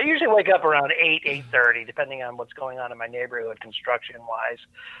I usually wake up around 8:30, depending on what's going on in my neighborhood, construction-wise.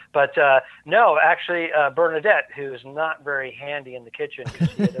 But no, actually, Bernadette, who is not very handy in the kitchen because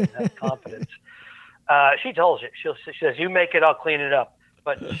she doesn't have confidence, she tells you. She says, "You make it, I'll clean it up."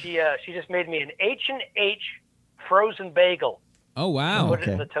 But she just made me an H&H frozen bagel. Oh wow! Put it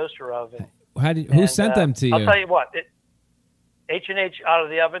in the toster oven. Who sent them to you? I'll tell you what. H&H out of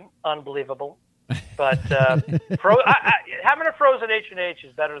the oven, unbelievable. But having a frozen H&H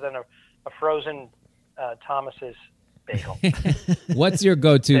is better than a frozen Thomas's bagel. What's your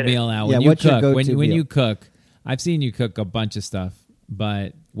go-to meal now when you cook? When you cook, I've seen you cook a bunch of stuff,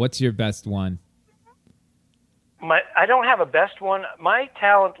 but what's your best one? I don't have a best one. My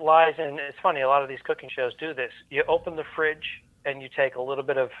talent lies in, it's funny, a lot of these cooking shows do this. You open the fridge and you take a little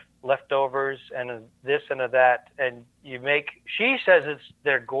bit of leftovers and this and that, and you make, she says it's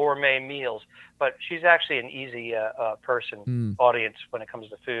their gourmet meals, but she's actually an easy audience when it comes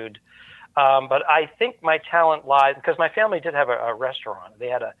to food. But I think my talent lies, because my family did have a restaurant. They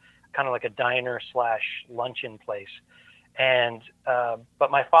had a kind of like a diner / luncheon place. And, but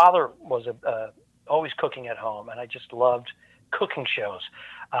my father was always cooking at home, and I just loved cooking shows.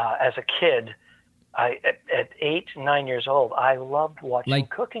 As a kid, at 8, 9 years old, I loved watching like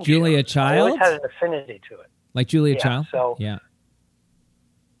cooking Julia shows. Child? I always had an affinity to it. Like Julia Yeah, Child? so- yeah.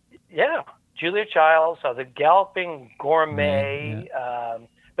 Yeah, Julia Childs, the Galloping Gourmet,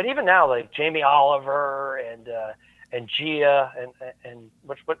 but even now, like Jamie Oliver and Gia and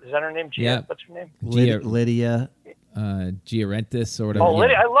what is that her name? Gia, Yeah. what's her name? Lydia. Giarentis sort of. Oh,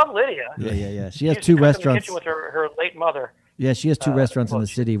 Lydia, I love Lydia. Yeah. She has used two to cook in the restaurants. kitchen with her late mother. Yeah, she has two restaurants in the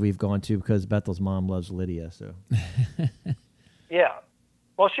city we've gone to because Bethel's mom loves Lydia. So. Yeah,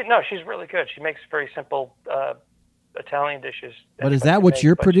 well, she's really good. She makes very simple Italian dishes. But is that what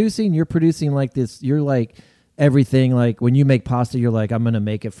you're producing? You're producing like this. You're like everything. Like when you make pasta, you're like, I'm gonna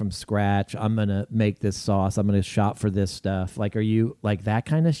make it from scratch. I'm gonna make this sauce. I'm gonna shop for this stuff. Like, are you like that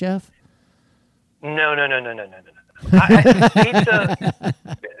kind of chef? No.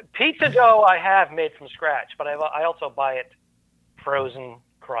 Pizza dough I have made from scratch, but I also buy it frozen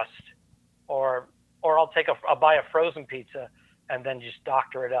crust, or I'll buy a frozen pizza and then just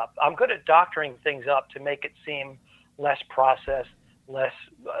doctor it up. I'm good at doctoring things up to make it seem less processed, less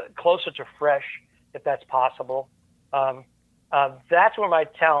closer to fresh, if that's possible. That's where my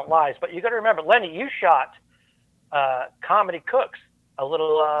talent lies. But you got to remember, Lenny, you shot Comedy Cooks, a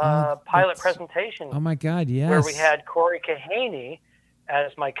little pilot presentation. Oh my God, yes. Where we had Corey Kahaney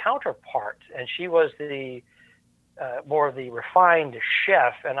as my counterpart, and she was the more of the refined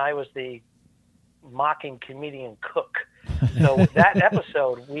chef, and I was the mocking comedian cook. So that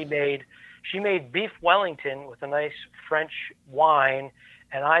episode, she made beef Wellington with a nice French wine,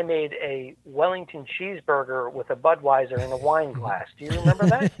 and I made a Wellington cheeseburger with a Budweiser in a wine glass. Do you remember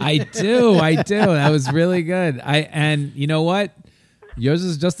that? I do. That was really good. And you know what? Yours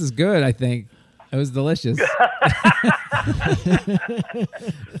is just as good, I think. It was delicious.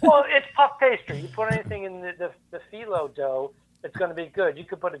 Well, it's puff pastry. You put anything in the phyllo dough, it's going to be good. You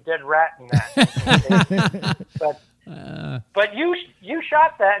could put a dead rat in that. But you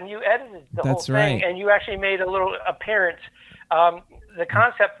shot that and you edited the whole thing, right. And you actually made a little appearance. The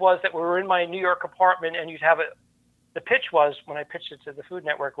concept was that we were in my New York apartment, and you'd have the pitch was, when I pitched it to the Food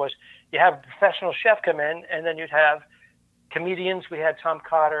Network, was you have a professional chef come in, and then you'd have comedians. We had Tom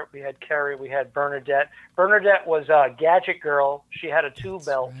Cotter, we had Kerry, we had Bernadette. Bernadette was a gadget girl. She had a tool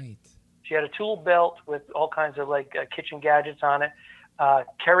belt. Right. She had a tool belt with all kinds of kitchen gadgets on it.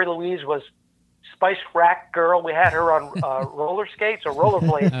 Kerry Louise was Spice Rack girl. We had her on roller skates or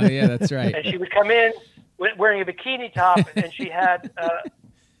rollerblades. Oh yeah, that's right. And she would come in wearing a bikini top, and she had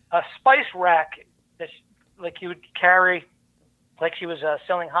a spice rack that you would carry, like she was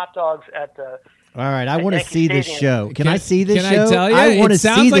selling hot dogs at the. All right, I want to see this show. Can I see this show? Can I tell you? I want to it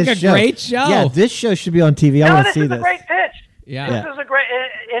sounds see like this a great show. Yeah, this show should be on TV. I want to see this this. is a great pitch. Yeah. This is a great,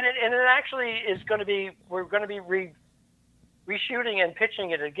 and it actually is going to be. We're going to be reshooting and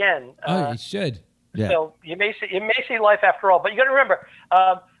pitching it again. You should. Yeah. So you may see life after all, but you got to remember,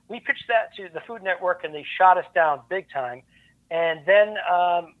 we pitched that to the Food Network, and they shot us down big time. And then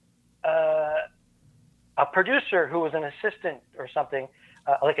a producer who was an assistant or something,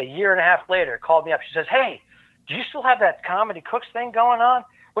 like a year and a half later, called me up. She says, "Hey, do you still have that Comedy Cooks thing going on?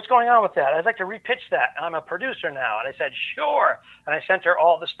 What's going on with that? I'd like to repitch that. I'm a producer now." And I said, "Sure." And I sent her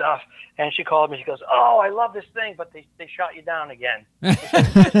all the stuff, and she called me. She goes, "Oh, I love this thing, but they shot you down again. It's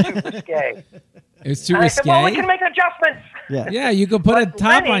too risque." It was too and risque. I said, "Well, we can make adjustments." Yeah, you could put a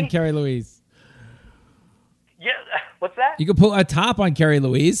top Lenny, on Carrie Louise. Yeah, what's that? You could put a top on Carrie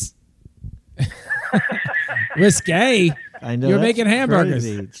Louise. Risque. I know. You're that's making hamburgers.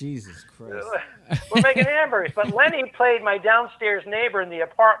 crazy. Jesus Christ. We're making hamburgers. But Lenny played my downstairs neighbor in the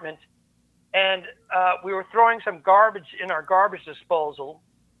apartment, and we were throwing some garbage in our garbage disposal,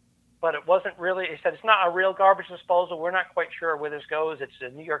 but it wasn't really. He said, "It's not a real garbage disposal. We're not quite sure where this goes. It's a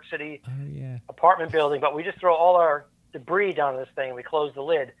New York City apartment building, but we just throw all our debris down this thing, and we close the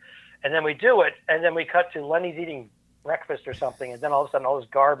lid. And then we do it, and then we cut to Lenny's eating breakfast or something, and then all of a sudden all this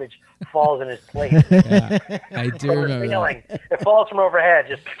garbage falls in his plate. Yeah, I do remember that. It falls from overhead.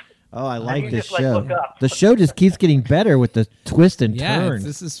 Just Oh, I like this just, show. look up. The show just keeps getting better with the twist and turn.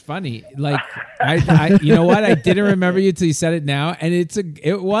 This is funny. Like, I you know what? I didn't remember you till you said it now, and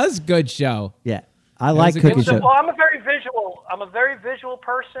it was a good show. Yeah, I like cooking shows. Well, I'm a very visual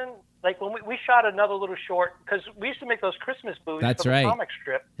person. Like when we shot another little short, because we used to make those Christmas movies for the comic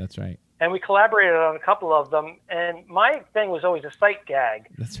strip. That's right. And we collaborated on a couple of them. And my thing was always a sight gag.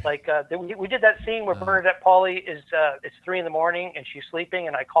 That's right. Like we did that scene where Bernadette Pauly is it's 3 a.m. and she's sleeping,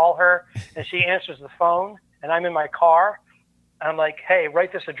 and I call her and she answers the phone, and I'm in my car. And I'm like, "Hey,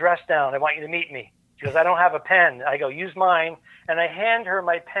 write this address down. I want you to meet me." She goes, "I don't have a pen." I go, "Use mine." And I hand her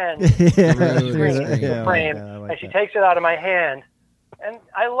my pen, the frame, and she takes it out of my hand. And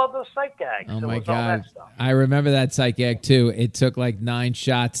I love those sight gags. Oh so my it was all that God. stuff. I remember that sight gag too. It took like 9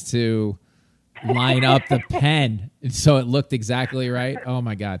 shots to line up the pen so it looked exactly right. Oh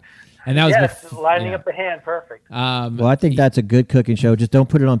my God. And that was lining up the hand perfect. Well, I think that's a good cooking show. Just don't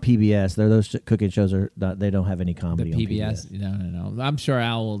put it on PBS. Those cooking shows they don't have any comedy the on PBS. No. I'm sure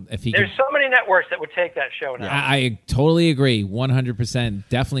Al will, if he There's so many networks that would take that show now. I totally agree. 100%.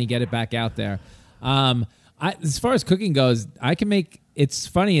 Definitely get it back out there. As far as cooking goes, I can make. It's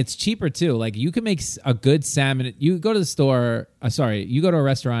funny. It's cheaper too. Like you can make a good salmon. You go to the store. You go to a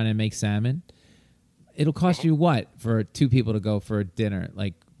restaurant and make salmon. It'll cost you what for 2 people to go for dinner?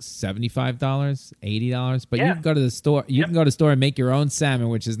 Like $75, $80. But you can go to the store. You can go to the store and make your own salmon,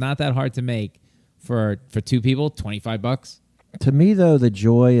 which is not that hard to make for 2 people. $25. To me, though, the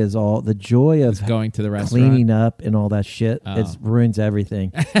joy of going to the restaurant, cleaning up, and all that shit. It ruins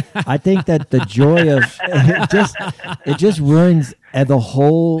everything. I think that the joy of it just ruins the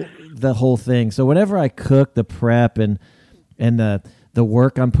whole thing. So whenever I cook, the prep and the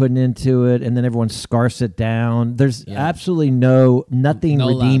work I'm putting into it, and then everyone scarfs it down. There's absolutely nothing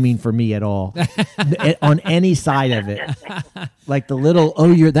redeeming for me at all on any side of it. Like the little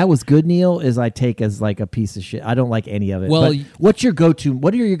that was good, Neil, I take as like a piece of shit. I don't like any of it. Well, but what's your go-to?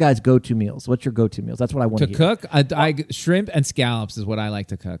 What are your guys' go-to meals? What's your go-to meals? That's what I want to hear. Cook. Shrimp and scallops is what I like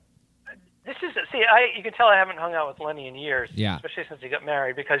to cook. You can tell I haven't hung out with Lenny in years, especially since he got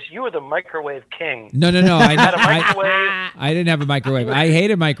married, because you were the microwave king. No. I had a microwave. I didn't have a microwave. I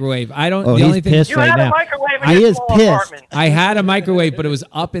hated microwave. I don't. Oh, the he's only thing pissed you right had now. a microwave in He your is small pissed. apartment. I had a microwave, but it was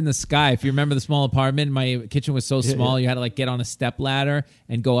up in the sky. If you remember the small apartment, my kitchen was so small, you had to like get on a step ladder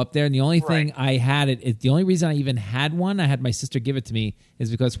and go up there. And the only thing I had the only reason I even had one, I had my sister give it to me, is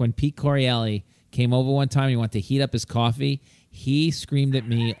because when Pete Corielli came over one time, he wanted to heat up his coffee. He screamed at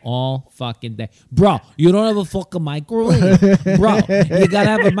me all fucking day. Bro, you don't have a fucking microwave. Bro, you gotta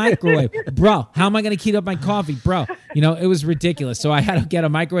have a microwave. Bro, how am I gonna heat up my coffee? Bro, it was ridiculous. So I had to get a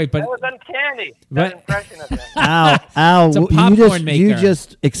microwave. But that was uncanny. That impression of him. Al, it's a popcorn maker. You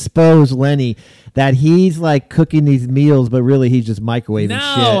just exposed Lenny that he's like cooking these meals, but really he's just microwaving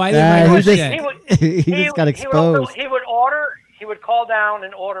shit. No, I didn't microwave shit. He just got exposed. He would call down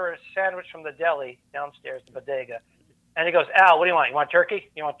and order a sandwich from the deli downstairs, the bodega. And he goes, Al, what do you want? You want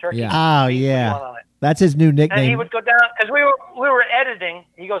turkey? You want turkey? Yeah. Oh, yeah. That's his new nickname. And he would go down because we were editing.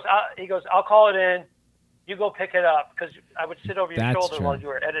 He goes, I'll call it in. You go pick it up, because I would sit over your shoulder while you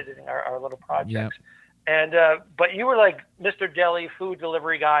were editing our little projects. Yep. And but you were like Mr. Deli food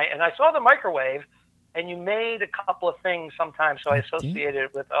delivery guy, and I saw the microwave, and you made a couple of things sometimes, so I associated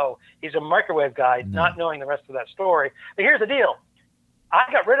it with he's a microwave guy, not knowing the rest of that story. But here's the deal: I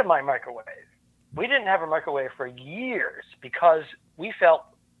got rid of my microwave. We didn't have a microwave for years because we felt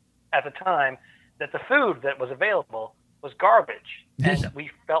at the time that the food that was available was garbage, and we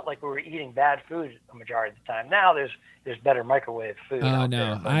felt like we were eating bad food the majority of the time. Now there's better microwave food. Oh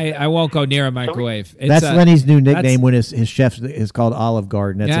no, I won't go near a microwave. That's Lenny's new nickname when his chef is called Olive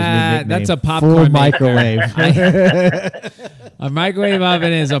Garden. That's his new nickname. That's a popcorn Full microwave. A microwave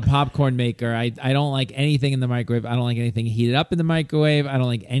oven is a popcorn maker. I don't like anything in the microwave. I don't like anything heated up in the microwave. I don't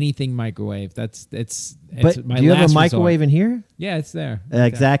like anything microwave. It's but my do you have a microwave resort. in here? Yeah, it's there.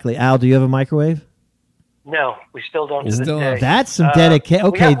 Exactly. Al, do you have a microwave? No, we still don't. To this day. That's some dedication.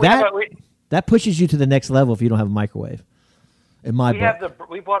 Okay, that pushes you to the next level if you don't have a microwave. In my book.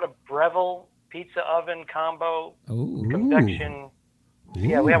 We bought a Breville pizza oven combo convection.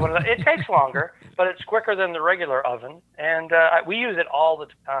 Yeah, we have one of those. It takes longer, but it's quicker than the regular oven, and we use it all the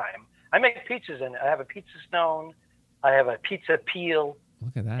time. I make pizzas in it. I have a pizza stone. I have a pizza peel.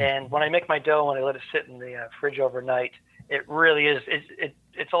 Look at that. And when I make my dough and I let it sit in the fridge overnight, it really is.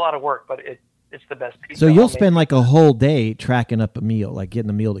 It's a lot of work, but it's the best pizza. So you'll spend like a whole day tracking up a meal, like getting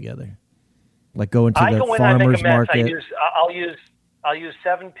a meal together, like going to the farmer's market. I'll use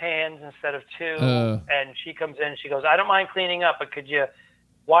 7 pans instead of 2. And she comes in, she goes, I don't mind cleaning up, but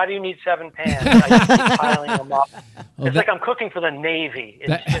why do you need 7 pans? I just keep piling them up. It's like I'm cooking for the Navy.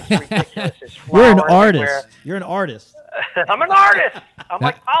 It's just ridiculous. You're an artist. Everywhere. You're an artist. I'm an artist. I'm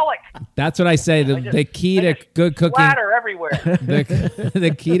like Pollock. That's what I say. The key to good cooking. Splatter everywhere.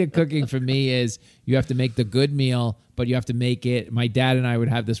 The key to cooking for me is you have to make the good meal, but you have to make it. My dad and I would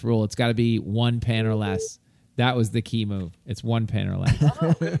have this rule. It's got to be 1 pan or less. That was the key move. It's 1 pan or less.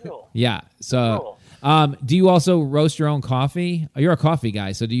 Oh, cool. Yeah. So, do you also roast your own coffee? You're a coffee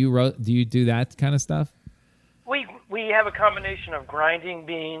guy, so do you do that kind of stuff? We have a combination of grinding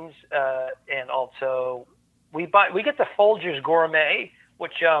beans and also we get the Folgers Gourmet,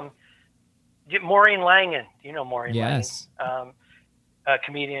 which Maureen Langan, you know Maureen yes. Langan, a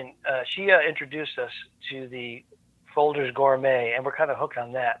comedian. She introduced us to the Folgers Gourmet, and we're kind of hooked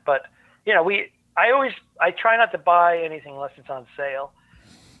on that. But I try not to buy anything unless it's on sale.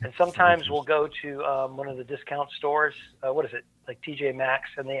 And sometimes we'll go to one of the discount stores. What is it? Like TJ Maxx,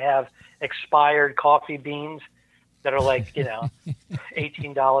 and they have expired coffee beans that are like,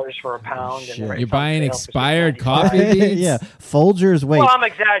 $18 for a pound. And you're buying expired coffee beans? Yeah. Folgers, wait. Well, I'm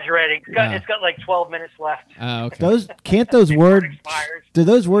exaggerating. It's got like 12 minutes left. Oh, okay. Can't those words, do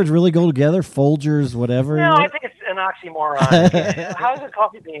those words really go together? Folgers, whatever? No, I think it's an oxymoron. How's a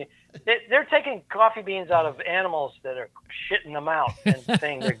coffee bean? They're taking coffee beans out of animals that are shitting them out and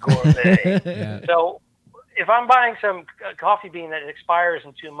saying they're gourmet. Yeah. So if I'm buying some coffee bean that expires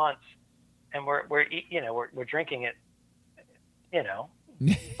in 2 months, and we're drinking it,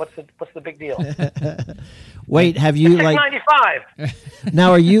 what's the big deal? Wait, have you it's like $6.95?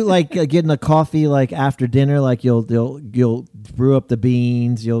 Now, are you like getting a coffee like after dinner? Like you'll brew up the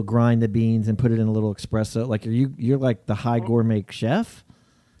beans, you'll grind the beans and put it in a little espresso. Like you're like the high gourmet chef?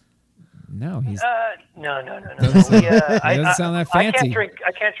 No, he's no. He doesn't sound that fancy.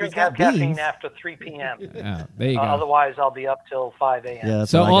 I can't drink caffeine after 3 p.m. Oh, there you go. Otherwise, I'll be up till 5 a.m. Yeah,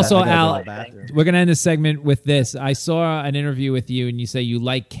 so also, Al, we're going to end the segment with this. I saw an interview with you, and you say you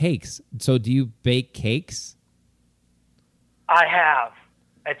like cakes. So do you bake cakes? I have.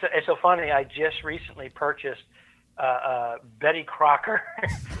 It's so funny. I just recently purchased Betty Crocker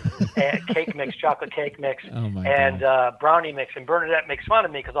cake mix, chocolate cake mix, and brownie mix. And Bernadette makes fun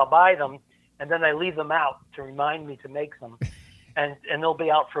of me because I'll buy them and then I leave them out to remind me to make them. And they'll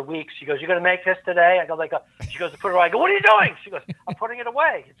be out for weeks. She goes, "You're going to make this today?" I go, she goes to put it away. I go, "What are you doing?" She goes, "I'm putting it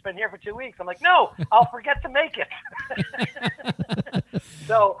away. It's been here for 2 weeks." I'm like, "No, I'll forget to make it."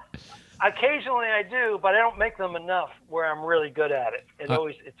 So occasionally I do, but I don't make them enough where I'm really good at it.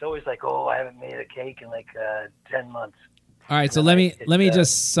 It's always like, "Oh, I haven't made a cake in like 10 months." All right, so let me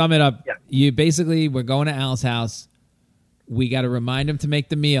just sum it up. Yeah. You basically, we're going to Al's house. We got to remind him to make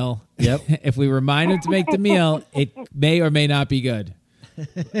the meal. Yep. If we remind him to make the meal, it may or may not be good.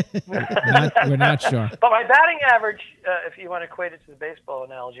 We're not sure. But my batting average, if you want to equate it to the baseball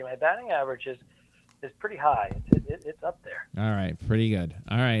analogy, my batting average is pretty high. It's up there. All right, pretty good.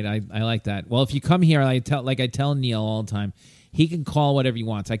 All right, I like that. Well, if you come here, I tell Neil all the time, he can call whatever he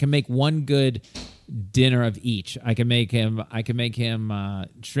wants. I can make one good dinner of each. I can make him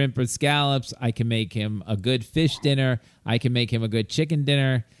shrimp with scallops. I can make him a good fish dinner. I can make him a good chicken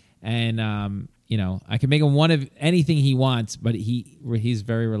dinner, and I can make him one of anything he wants. But he's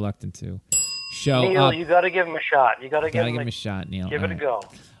very reluctant to show Neil, up. you got to give him a shot. You got to give him a shot, Neil. Give it a go.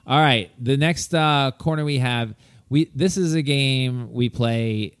 All right, the next corner we have. This is a game we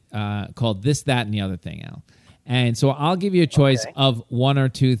play called This, That, and the Other Thing, Al. And so I'll give you a choice of one or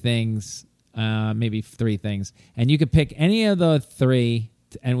two things, maybe three things, and you could pick any of the three,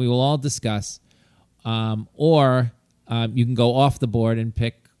 and we will all discuss. Or you can go off the board and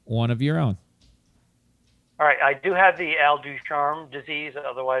pick one of your own. All right, I do have the Ducharme disease,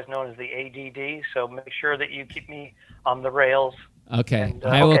 otherwise known as the ADD, so make sure that you keep me on the rails. Okay,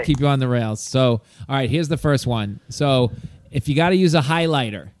 I will keep you on the rails. So, all right, here's the first one. So, if you got to use a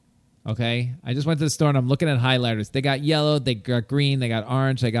highlighter, okay? I just went to the store and I'm looking at highlighters. They got yellow, they got green, they got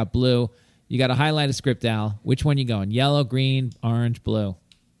orange, they got blue. You got to highlight a script, Al. Which one you going? Yellow, green, orange, blue?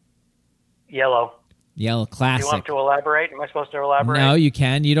 Yellow. Yellow, classic. Do you want to elaborate? Am I supposed to elaborate? No, you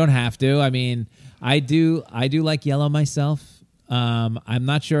can. You don't have to. I mean, I do like yellow myself. I'm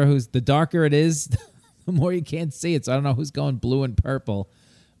not sure the darker it is, the more you can't see it. So I don't know who's going blue and purple.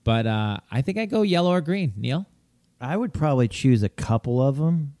 But I think I go yellow or green. Neil? I would probably choose a couple of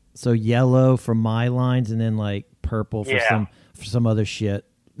them. So yellow for my lines, and then like purple for some other shit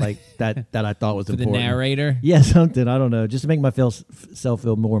like that I thought was for important. The narrator? Yeah, something. I don't know. Just to make myself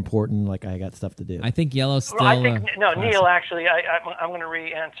feel more important, like I got stuff to do. I think yellow's still... Well, I think, Neil, actually, I'm going to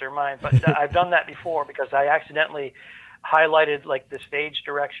re-answer mine, but I've done that before because I accidentally highlighted like the stage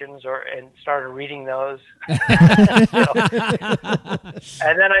directions and started reading those. And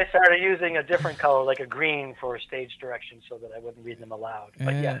then I started using a different color, like a green, for stage directions so that I wouldn't read them aloud.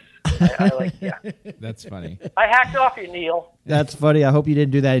 But yes, I like, That's funny. I hacked off you, Neil. That's funny. I hope you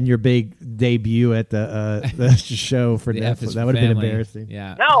didn't do that in your big debut at the show for Netflix. That would have been embarrassing.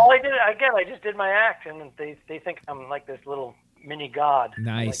 Yeah. No, all I did, again, I just did my act, and they think I'm like this little mini god.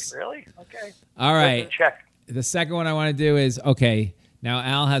 Nice. Like, really? Okay. All right. Check. The second one I want to do is, okay, now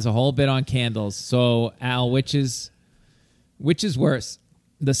Al has a whole bit on candles. So, Al, which is worse,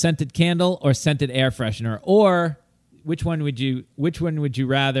 the scented candle or scented air freshener? Or which one would you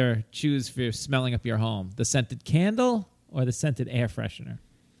rather choose for smelling up your home? The scented candle or the scented air freshener?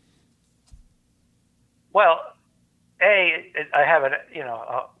 Well, I have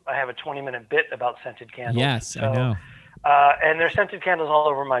a 20-minute bit about scented candles. Yes, I know. And there's scented candles all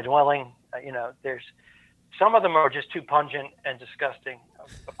over my dwelling. There's some of them are just too pungent and disgusting.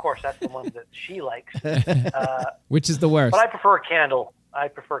 Of course, that's the one that she likes. Which is the worst? But I prefer candle.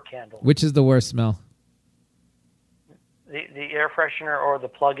 Which is the worst smell? The air freshener or the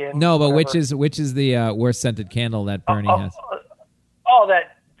plug-in? No, but whatever. which is the worst scented candle that Bernie has?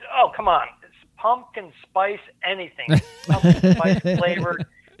 Come on. It's pumpkin spice anything. Pumpkin spice flavored,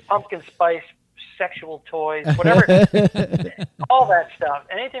 pumpkin spice sexual toys, whatever. All that stuff.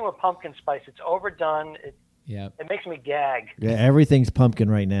 Anything with pumpkin spice, it's overdone. It makes me gag. Yeah, everything's pumpkin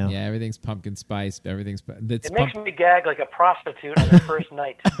right now. Yeah, everything's pumpkin spice. It makes me gag like a prostitute on their first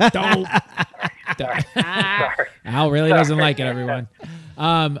night. Don't. Sorry. Al really doesn't like it, everyone.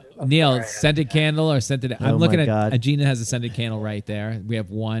 Neil, scented candle or scented? I'm looking at Gina has a scented candle right there. We have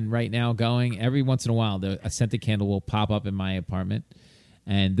one right now going. Every once in a while, a scented candle will pop up in my apartment.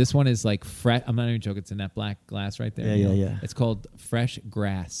 And this one is like fresh. I'm not even joking. It's in that black glass right there. Yeah. It's called Fresh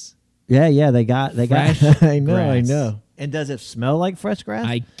Grass. Yeah. They got. I know. Grass. And does it smell like fresh grass?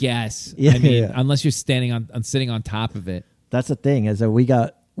 I guess. Yeah. I mean, unless you're sitting on top of it. That's the thing. Is that we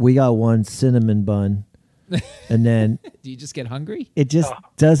got one cinnamon bun, and then do you just get hungry? It just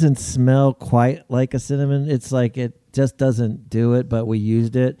doesn't smell quite like a cinnamon. It's like it just doesn't do it. But we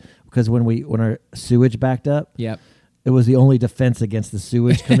used it because when our sewage backed up. Yep. It was the only defense against the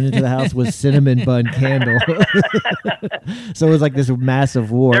sewage coming into the house was cinnamon bun candle. So it was like this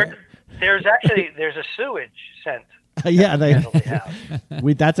massive war. There's a sewage scent. Yeah, that's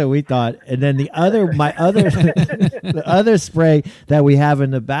what we thought. And then the other spray that we have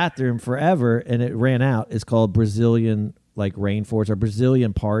in the bathroom forever, and it ran out, is called Brazilian rainforest or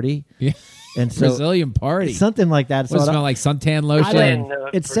Brazilian party. Yeah. And so Brazilian party, something like that. What, smell like suntan lotion?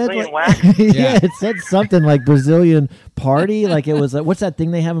 It said it said something like Brazilian party. Like it was what's that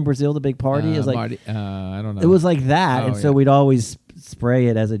thing they have in Brazil? The big party is like I don't know. It was like that, and so we'd always spray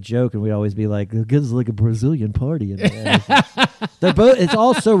it as a joke, and we'd always be like, "It gives like a Brazilian party." They're both. It's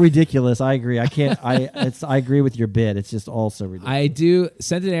all so ridiculous. I agree. I agree with your bit. It's just all so ridiculous. I do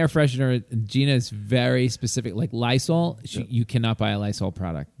scented air freshener. Gina is very specific. Like Lysol, you cannot buy a Lysol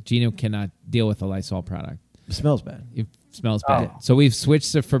product. Gina cannot deal with a Lysol product. It smells bad. It smells bad. So we've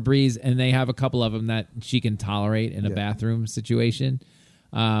switched to Febreze, and they have a couple of them that she can tolerate in a bathroom situation.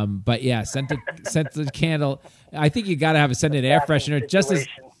 But yeah, scented candle. I think you got to have a scented air freshener just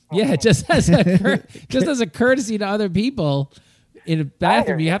as a courtesy to other people in a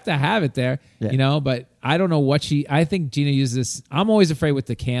bathroom. You have to have it there, But I don't know what I think Gina uses this. I'm always afraid with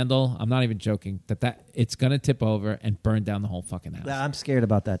the candle. I'm not even joking that it's gonna tip over and burn down the whole fucking house. I'm scared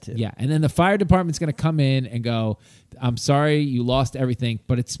about that too. Yeah, and then the fire department's gonna come in and go, "I'm sorry, you lost everything,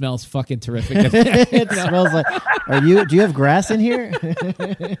 but it smells fucking terrific." It smells like. Do you have grass in here?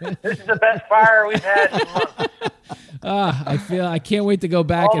 This is the best fire we've had in months. I can't wait to go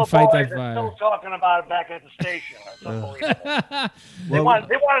back and fight that fire. Still talking about it back at the station. It's unbelievable. They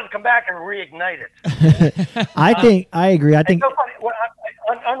wanted to come back and reignite it. I agree. I think it's so funny.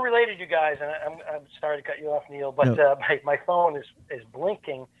 Unrelated, you guys, and I'm sorry to cut you off, Neil, but my phone is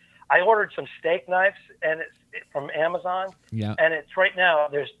blinking. I ordered some steak knives and it's from Amazon. Yeah. And it's right now.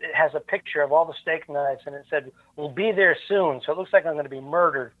 It has a picture of all the steak knives, and it said, "We'll be there soon." So it looks like I'm going to be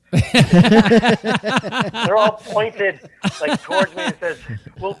murdered. They're all pointed towards me and says,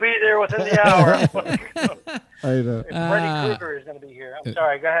 "We'll be there within the hour." I know. Freddy Krueger is going to be here. I'm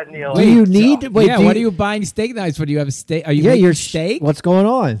sorry. Go ahead, Neil. Do you need? What are you buying steak knives for? Do you have a steak? Are you making your steak? What's going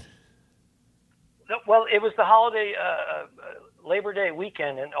on? Well, it was the holiday. Labor Day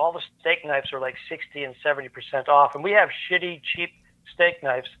weekend, and all the steak knives are like 60 and 70% off. And we have shitty, cheap steak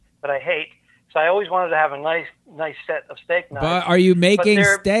knives that I hate. So I always wanted to have a nice set of steak knives. But are you making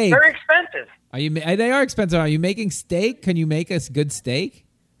steak? Very expensive. They are expensive. Are you making steak? Can you make us good steak?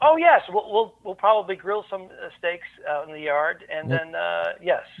 Oh yes, we'll probably grill some steaks out in the yard, and then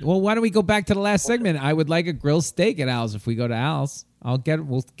yes. Well, why don't we go back to the last segment? I would like a grilled steak at Al's. If we go to Al's, we'll get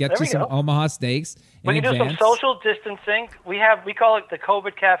you some Omaha steaks. We can do some social distancing. We call it the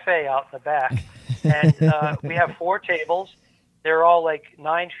COVID Cafe out in the back, and we have 4 tables. They're all like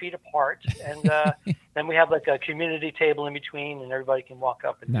 9 feet apart, and then we have like a community table in between, and everybody can walk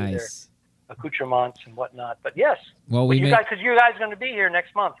up and do their accoutrements and whatnot. But yes, you guys are going to be here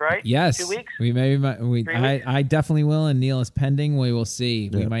next month, right? Yes, 2 weeks. I definitely will, and Neil is pending. We will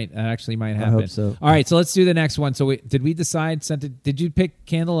see. Yeah. That actually might happen. I hope so. All right, so let's do the next one. So did we decide? Did you pick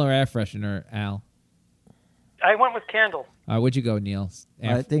candle or air freshener, Al? I went with candle. What'd you go, Neil?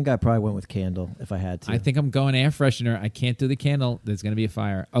 I think I probably went with candle if I had to. I think I'm going air freshener. I can't do the candle. There's going to be a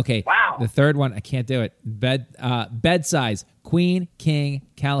fire. Okay. Wow. The third one, I can't do it. Bed size, queen, king,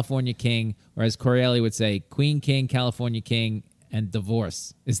 California king, or as Corelli would say, queen, king, California king, and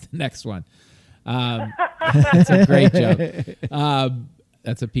divorce is the next one. That's a great joke.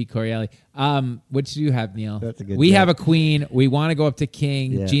 That's a Pete Corelli. What do you have, Neil? That's a good We joke. have a queen. We want to go up to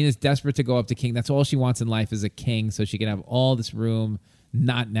king. Yeah. Gina's desperate to go up to king. That's all she wants in life is a king, so she can have all this room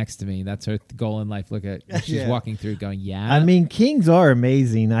not next to me. That's her goal in life. Look at she's Yeah. walking through going, yeah. I mean, kings are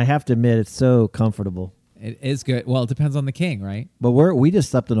amazing. I have to admit, it's so comfortable. It is good. Well, it depends on the king, right? But we just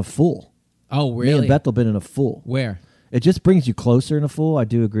slept in a full. Oh, Me really? and Bethel been in a full. Where? It just brings you closer in a full. I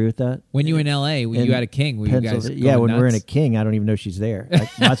do agree with that. When you were in L.A., when you had a king, were you guys Pennsylvania. going Yeah, when we're in a nuts? king, I don't even know she's there. I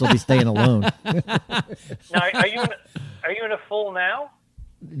might as well be staying alone. Now, are you in a full now?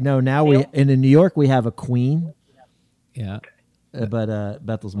 No, now Neil? in New York we have a queen, Yeah. but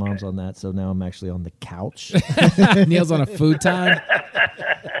Bethel's mom's on that, so now I'm actually on the couch. Neil's on a futon.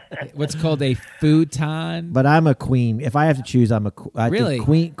 What's called a futon. But I'm a queen. If I have to choose, I Really?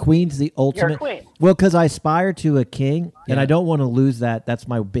 think queen's the ultimate. queen. Well, because I aspire to a king, and Yeah. I don't want to lose that. That's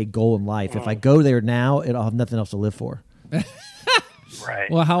my big goal in life. If I go there now, I'll have nothing else to live for.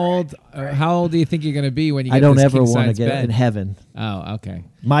 Right. Well, how old do you think you're going to be when you get I don't this ever want to king-size get bed? in heaven. Oh, okay.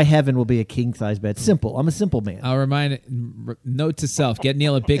 My heaven will be a king size bed. Simple. I'm a simple man. I'll note to self: get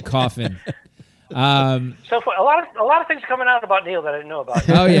Neil a big coffin. So a lot of things coming out about Neil that I didn't know about.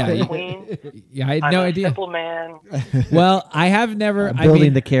 Oh, yeah. Queen. Yeah, I had I'm no a idea. simple man. Well, I have never. I'm building I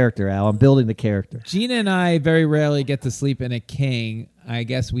mean, the character, Al. I'm building the character. Gina and I very rarely get to sleep in a king. I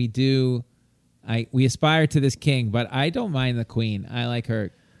guess we do. We aspire to this king, but I don't mind the queen. I like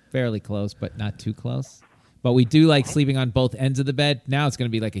her fairly close, but not too close. But we do like sleeping on both ends of the bed. Now it's going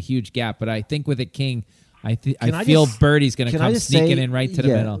to be like a huge gap, but I think with a king, I feel Birdie's going to come sneaking in right to the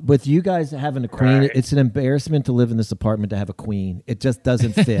middle. With you guys having a queen, Right. it's an embarrassment to live in this apartment to have a queen. It just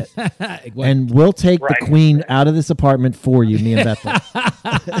doesn't fit. What? And we'll take Right. the queen out of this apartment for you, me and Bethel.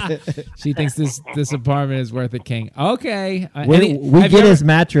 She thinks this apartment is worth a king. Okay. We have get you ever- his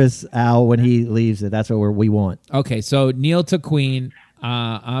mattress, Al, when he leaves it. That's what we want. Okay, so Neil took queen.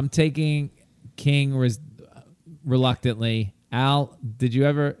 I'm taking king reluctantly. Al, did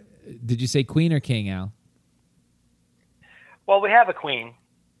you say queen or king, Al? Well, we have a queen,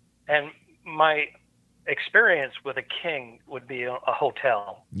 and my experience with a king would be a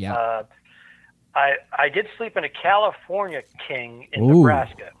hotel. Yeah. I did sleep in a California king in Ooh.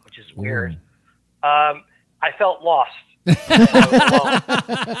 Nebraska, which is weird. I felt lost. I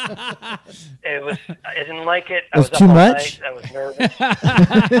didn't like it. I It was up too all much? night. I was nervous.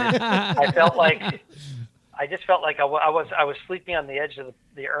 I just felt like I was sleeping on the edge of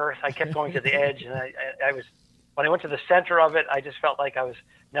the earth. I kept going to the edge, and I was. When I went to the center of it, I just felt like I was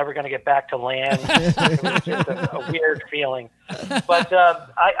never going to get back to land. It was just a weird feeling. But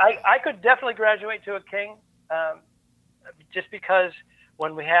I could definitely graduate to a king, just because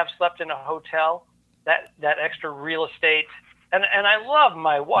when we have slept in a hotel, that extra real estate, and I love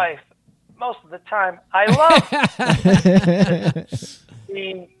my wife most of the time. I love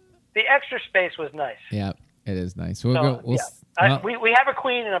the extra space was nice. Yeah, it is nice. So, we have a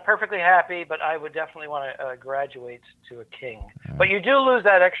queen, and I'm perfectly happy. But I would definitely want to graduate to a king. Right. But you do lose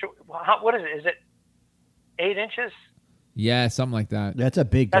that extra. What is it? Is it 8 inches? Yeah, something like that. That's a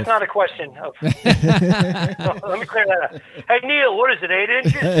big That's not a question. Let me clear that up. Hey Neil, what is it? 8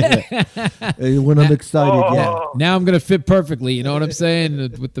 inches? When I'm excited, yeah. Oh. Now I'm going to fit perfectly. You know what I'm saying?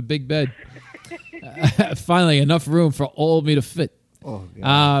 With the big bed. Finally, enough room for all of me to fit. Oh,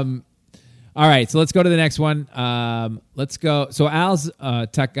 God. All right, so let's go to the next one. Let's go. So Al's a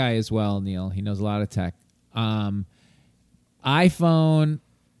tech guy as well, Neil. He knows a lot of tech. iPhone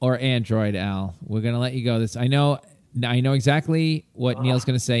or Android, Al? We're going to let you go. I know exactly what Neil's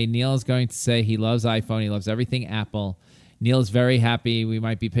going to say. Neil is going to say he loves iPhone. He loves everything Apple. Neil is very happy. We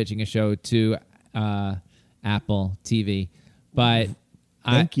might be pitching a show to Apple TV. But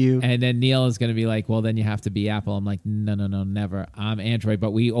Thank you. And then Neil is going to be like, well, then you have to be Apple. I'm like, no, never. I'm Android.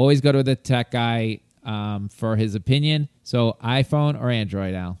 But we always go to the tech guy for his opinion. So iPhone or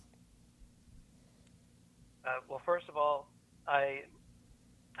Android, Al? Well, first of all, I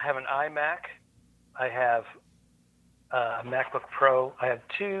have an iMac. I have a MacBook Pro. I have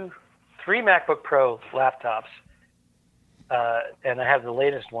 3 MacBook Pro laptops. And I have the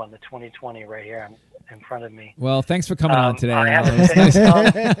latest one, the 2020, right here in front of me. Well, thanks for coming on today. I have Al. a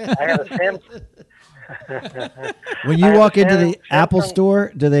Samsung. I have a Samsung. When you walk into the Apple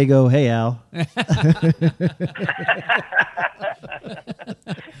store, do they go, "Hey, Al"?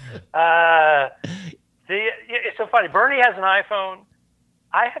 It's so funny. Bernie has an iPhone.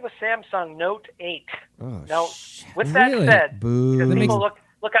 I have a Samsung Note 8. Oh, Now, with that Really? said, Boo. because That people makes-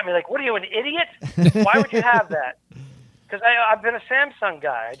 look, look at me like, what are you, an idiot? Why would you have that? Because I've been a Samsung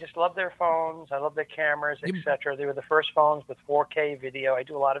guy. I just love their phones. I love their cameras, etc. They were the first phones with 4K video. I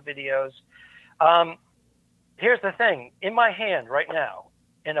do a lot of videos. Here's the thing. In my hand right now,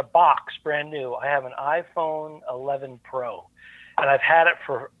 in a box, brand new, I have an iPhone 11 Pro. And I've had it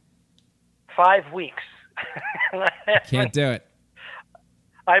for 5 weeks. Can't do it.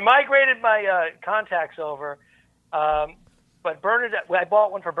 I migrated my contacts over. But Bernadette, I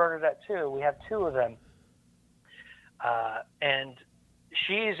bought one for Bernadette, too. We have 2 of them. And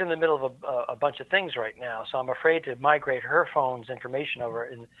she's in the middle of a bunch of things right now, so I'm afraid to migrate her phone's information over,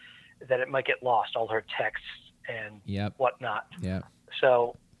 and that it might get lost, all her texts and whatnot. Yeah.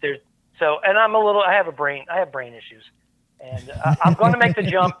 So and I have brain issues, and I'm going to make the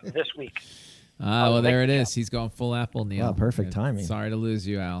jump this week. Well, there it is. He's going full Apple, Neil. Wow, perfect timing. Sorry to lose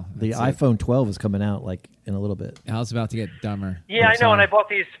you, Al. The iPhone 12 is coming out like in a little bit. Al's about to get dumber. Yeah, I know. And I bought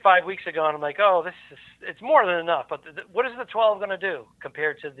these 5 weeks ago, and I'm like, oh, it's more than enough. But what is the 12 going to do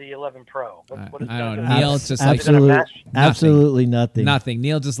compared to the 11 Pro? What is I don't it know. gonna do? Neil just absolutely nothing. Nothing.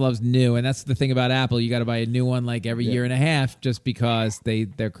 Neil just loves new, and that's the thing about Apple. You got to buy a new one like every year and a half just because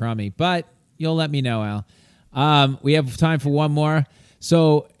they're crummy. But you'll let me know, Al. We have time for one more.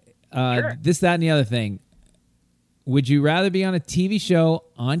 So Sure. This, that, and the other thing. Would you rather be on a TV show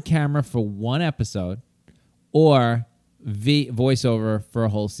on camera for one episode or voiceover for a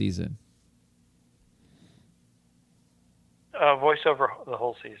whole season? Voiceover the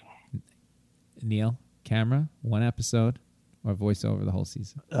whole season. Neil, camera, one episode, or voiceover the whole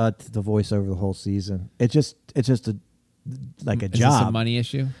season? The voiceover the whole season. It's just a job. Is this a money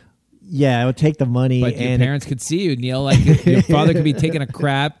issue? Yeah, it would take the money. But your parents could see you, Neil. Like your father could be taking a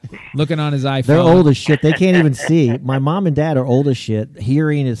crap, looking on his iPhone. They're old as shit. They can't even see. My mom and dad are old as shit.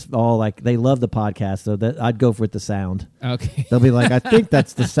 Hearing is all like, they love the podcast, so that I'd go for it the sound. Okay. They'll be like, I think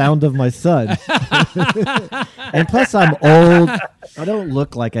that's the sound of my son. And plus, I'm old. I don't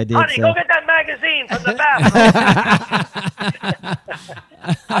look like I did. Honey, so. go get that magazine from the bathroom.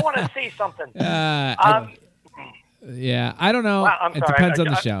 I want to see something. Yeah, I don't know. Wow, I'm it sorry. depends on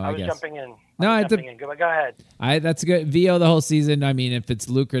the show, I I was guess. jumping in. Go ahead. That's good. VO the whole season. I mean, if it's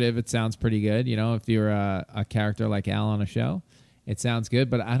lucrative, it sounds pretty good. You know, if you're a character like Al on a show, it sounds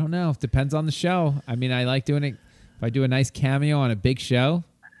good. But I don't know. It depends on the show. I mean, I like doing it. If I do a nice cameo on a big show.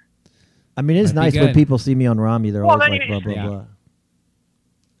 I mean, it's nice when people see me on Rami. They're always like, blah, blah, blah.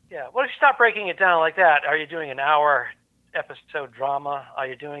 Yeah. Well, if you stop breaking it down like that, are you doing an hour episode drama? Are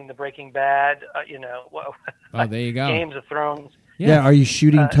you doing the Breaking Bad? Oh, there you go. Games of Thrones. Yeah. Are you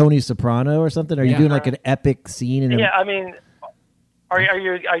shooting Tony Soprano or something? Are you doing like an epic scene? I mean, are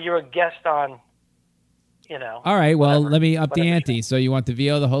you a guest on? All right. Well, let me up whatever the ante. So you want the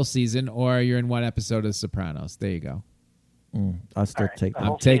VO the whole season, or you're in one episode of The Sopranos? There you go. I'll still take that.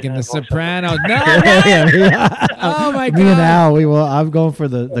 I'm taking The Sopranos. No! Oh my God! Me and Al, I'm going for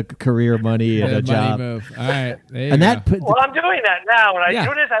the career money and a job. Move. All right, there you and go. that I'm doing that now. And I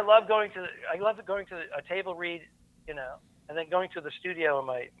do this. I love going to a table read, and then going to the studio in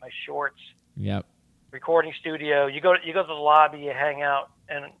my shorts. Yep. Recording studio. You go to the lobby. You hang out,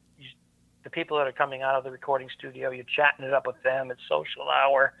 and the people that are coming out of the recording studio, you're chatting it up with them. It's social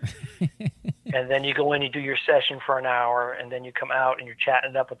hour. And then you go in, you do your session for an hour, and then you come out and you're chatting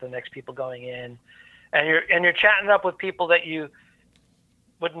it up with the next people going in, and you're chatting it up with people that you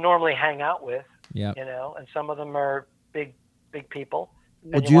would normally hang out with. Yeah. And some of them are big people.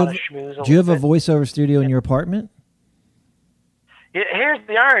 Well, do you have a voiceover studio in your apartment? Here's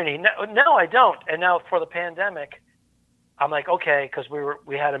the irony. No, I don't. And now for the pandemic, I'm like, okay, because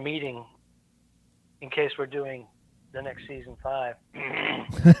we had a meeting in case we're doing the next season 5,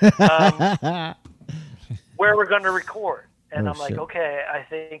 where we're going to record. And I'm like, okay, I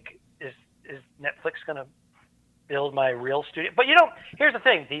think is Netflix going to build my real studio? But here's the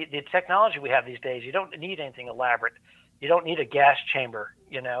thing, the technology we have these days, you don't need anything elaborate. You don't need a gas chamber,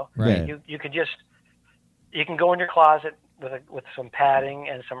 Right. You can go in your closet with some padding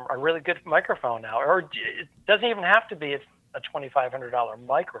and a really good microphone now, or it doesn't even have to be a $2,500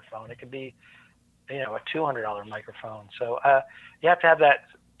 microphone. It could be a $200 microphone. So you have to have that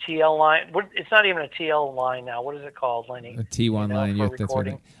TL line. It's not even a TL line now. What is it called, Lenny? A T1 line. For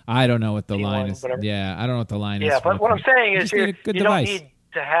recording. I don't know what the T1, line is. whatever. Yeah, I don't know what the line is. Yeah, but what I'm saying is you don't device. need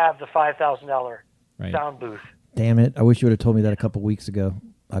to have the $5,000 sound booth. Damn it. I wish you would have told me that a couple weeks ago.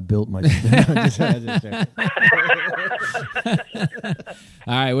 I built my...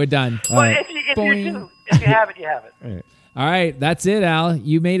 All right, we're done. Well, if you have it, you have it. All right, that's it, Al.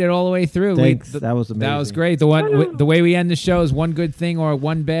 You made it all the way through. Thanks. That was amazing. That was great. The way we end the show is one good thing or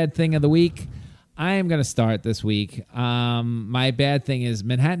one bad thing of the week. I am going to start this week. My bad thing is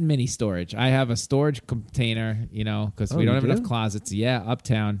Manhattan Mini Storage. I have a storage container, because we don't have enough closets. Yeah,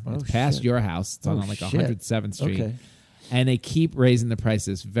 uptown. It's past your house. It's on like 107th Street. Okay. And they keep raising the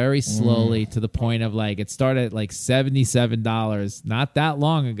prices very slowly to the point of like it started at like $77 not that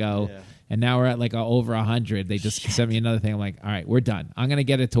long ago. Yeah. And now we're at like over 100. They just sent me another thing. I'm like, all right, we're done. I'm going to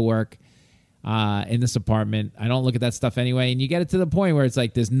get it to work in this apartment. I don't look at that stuff anyway. And you get it to the point where it's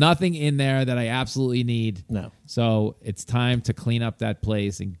like there's nothing in there that I absolutely need. No. So it's time to clean up that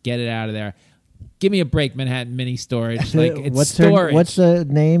place and get it out of there. Give me a break, Manhattan Mini Storage. Like it's storage. What's the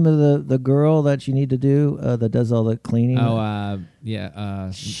name of the girl that you need to do that does all the cleaning? Oh,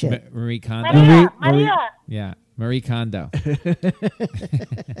 yeah. Marie Kondo. Maria. Yeah, Marie Kondo.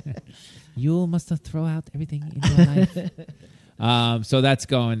 You must have thrown out everything in your life. So that's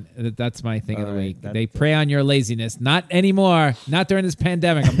going. That's my thing of the week. They prey on your laziness. Not anymore. Not during this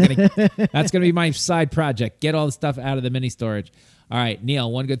pandemic. That's gonna be my side project. Get all the stuff out of the mini storage. All right, Neil.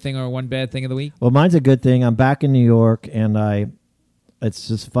 One good thing or one bad thing of the week? Well, mine's a good thing. I'm back in New York, and it's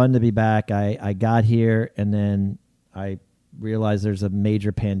just fun to be back. I got here, and then I realized there's a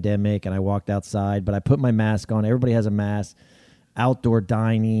major pandemic, and I walked outside, but I put my mask on. Everybody has a mask. Outdoor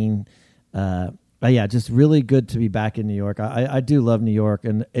dining. Yeah, just really good to be back in New York. I do love New York,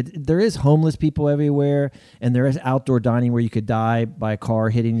 and there is homeless people everywhere, and there is outdoor dining where you could die by a car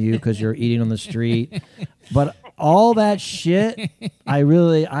hitting you because you're eating on the street. But all that shit, I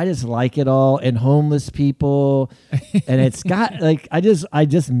just like it all, and homeless people, and it's got like I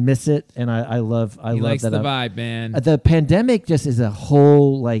just miss it, and I love he likes the vibe, man. The pandemic just is a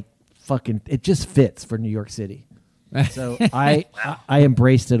whole like fucking. It just fits for New York City. So I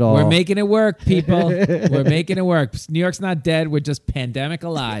embraced it all. We're making it work, people. We're making it work. New York's not dead. We're just pandemic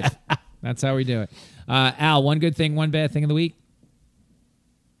alive. That's how we do it. Al, one good thing, one bad thing of the week?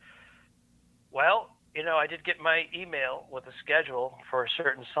 Well, I did get my email with a schedule for a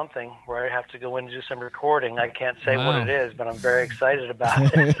certain something where I have to go in and do some recording. I can't say what it is, but I'm very excited about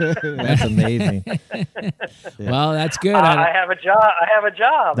it. That's amazing. Yeah. Well, that's good. I have a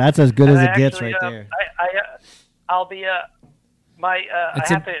job. That's as good as it gets right there. I'll be I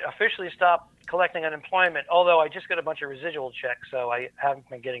have to officially stop collecting unemployment, although I just got a bunch of residual checks, so I haven't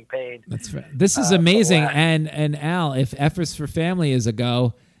been getting paid. That's right. This is amazing. And Al, if Efforts for Family is a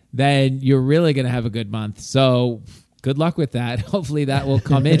go, then you're really going to have a good month. So good luck with that. Hopefully that will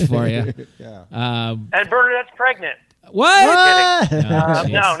come in for you. Yeah. And Bernadette's pregnant. What? No,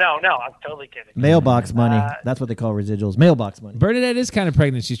 I'm totally kidding. Mailbox money. That's what they call residuals. Mailbox money. Bernadette is kind of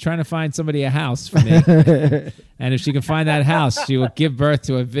pregnant. She's trying to find somebody a house for me. And if she can find that house, she will give birth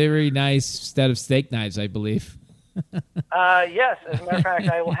to a very nice set of steak knives, I believe. Yes. As a matter of fact,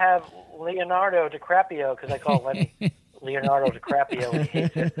 I will have Leonardo DiCaprio, because I call Lenny Leonardo DiCaprio. He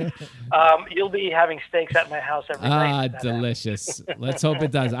hates it. You'll be having steaks at my house every night. Delicious. Let's hope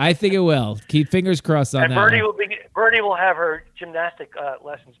it does. I think it will. Keep fingers crossed on and that. Bertie will have her gymnastic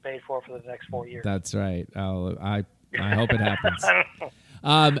lessons paid for the next 4 years. That's right. I hope it happens.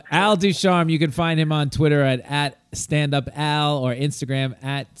 Al Ducharme, you can find him on Twitter at StandUpAl or Instagram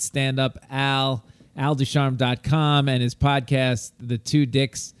at StandUpAl, AlDucharme.com, and his podcast,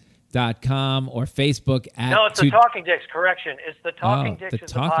 The2Dicks.com, or Facebook at... No, it's The Talking Dicks, correction. It's The Talking Dicks is the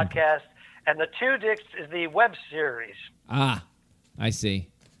podcast, and The Two Dicks is the web series. Ah, I see.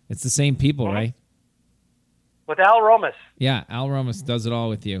 It's the same people, right? With Al Romas. Yeah, Al Romas does it all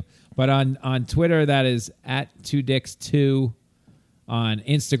with you. But on Twitter, that is at 2Dicks2. On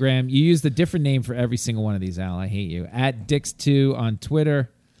Instagram, you use the different name for every single one of these, Al. I hate you. At Dicks2 on Twitter.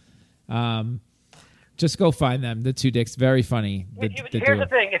 Just go find them, The Two Dicks. Very funny. Here's the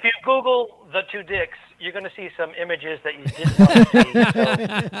thing. If you Google The Two Dicks, you're going to see some images that you didn't want to see.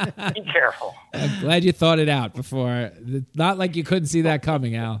 So be careful. I'm glad you thought it out before. Not like you couldn't see that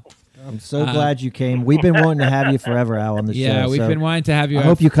coming, Al. I'm so glad you came. We've been wanting to have you forever, Al, on the show. Yeah, we've been wanting to have you. I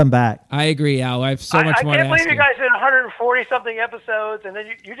hope you come back. I agree, Al. I have so much more to ask you. I can't believe you guys did 140-something episodes, and then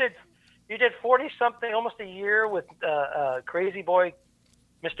you did 40-something, almost a year with Crazy Boy,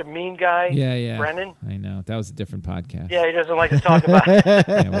 Mr. Mean Guy, Brennan. I know. That was a different podcast. Yeah, he doesn't like to talk about it.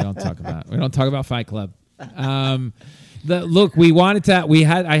 Yeah, we don't talk about Fight Club. Look,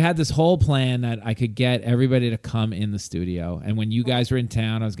 I had this whole plan that I could get everybody to come in the studio, and when you guys were in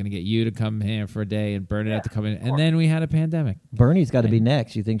town, I was going to get you to come here for a day and Bernadette to come in, and then we had a pandemic. Bernie's got to be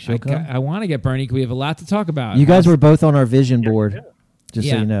next. You think she'll come? I want to get Bernie because we have a lot to talk about. You guys were both on our vision board, just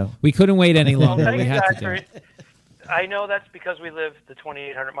so you know. We couldn't wait any longer. We had to do it. I know that's because we live the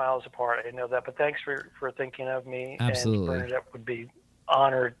 2,800 miles apart. I know that, but thanks for thinking of me. Absolutely. And Bernadette would be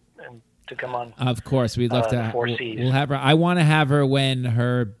honored to come on. Of course, we'd love to. We'll have her. I want to have her when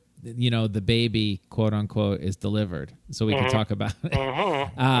the baby, quote unquote, is delivered, so we can talk about it. We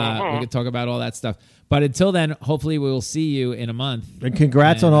can talk about all that stuff. But until then, hopefully we will see you in a month. And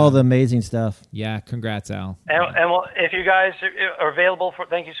congrats on all the amazing stuff. Yeah, congrats, Al. And well, if you guys are available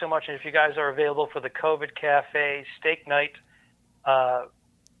thank you so much. And if you guys are available for the COVID Cafe steak night,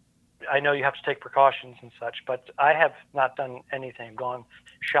 I know you have to take precautions and such, but I have not done anything. I've gone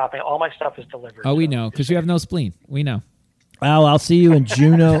shopping. All my stuff is delivered. Oh, we know, because you have no spleen. We know. Al, I'll see you in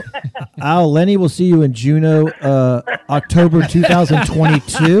Juno. Al, Lenny will see you in Juno, October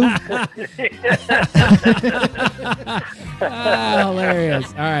 2022. Hilarious.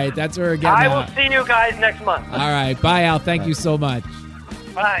 All right, that's where we're getting I will see you guys next month. All right, bye, Al. Thank you so much.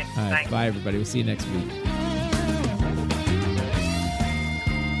 Bye. All right, bye, everybody. We'll see you next week.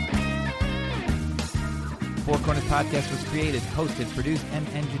 Four Corners Podcast was created, hosted, produced, and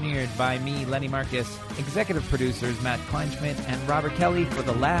engineered by me, Lenny Marcus. Executive producers Matt Kleinschmidt and Robert Kelly for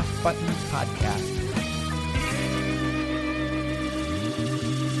the Laugh Button Podcast.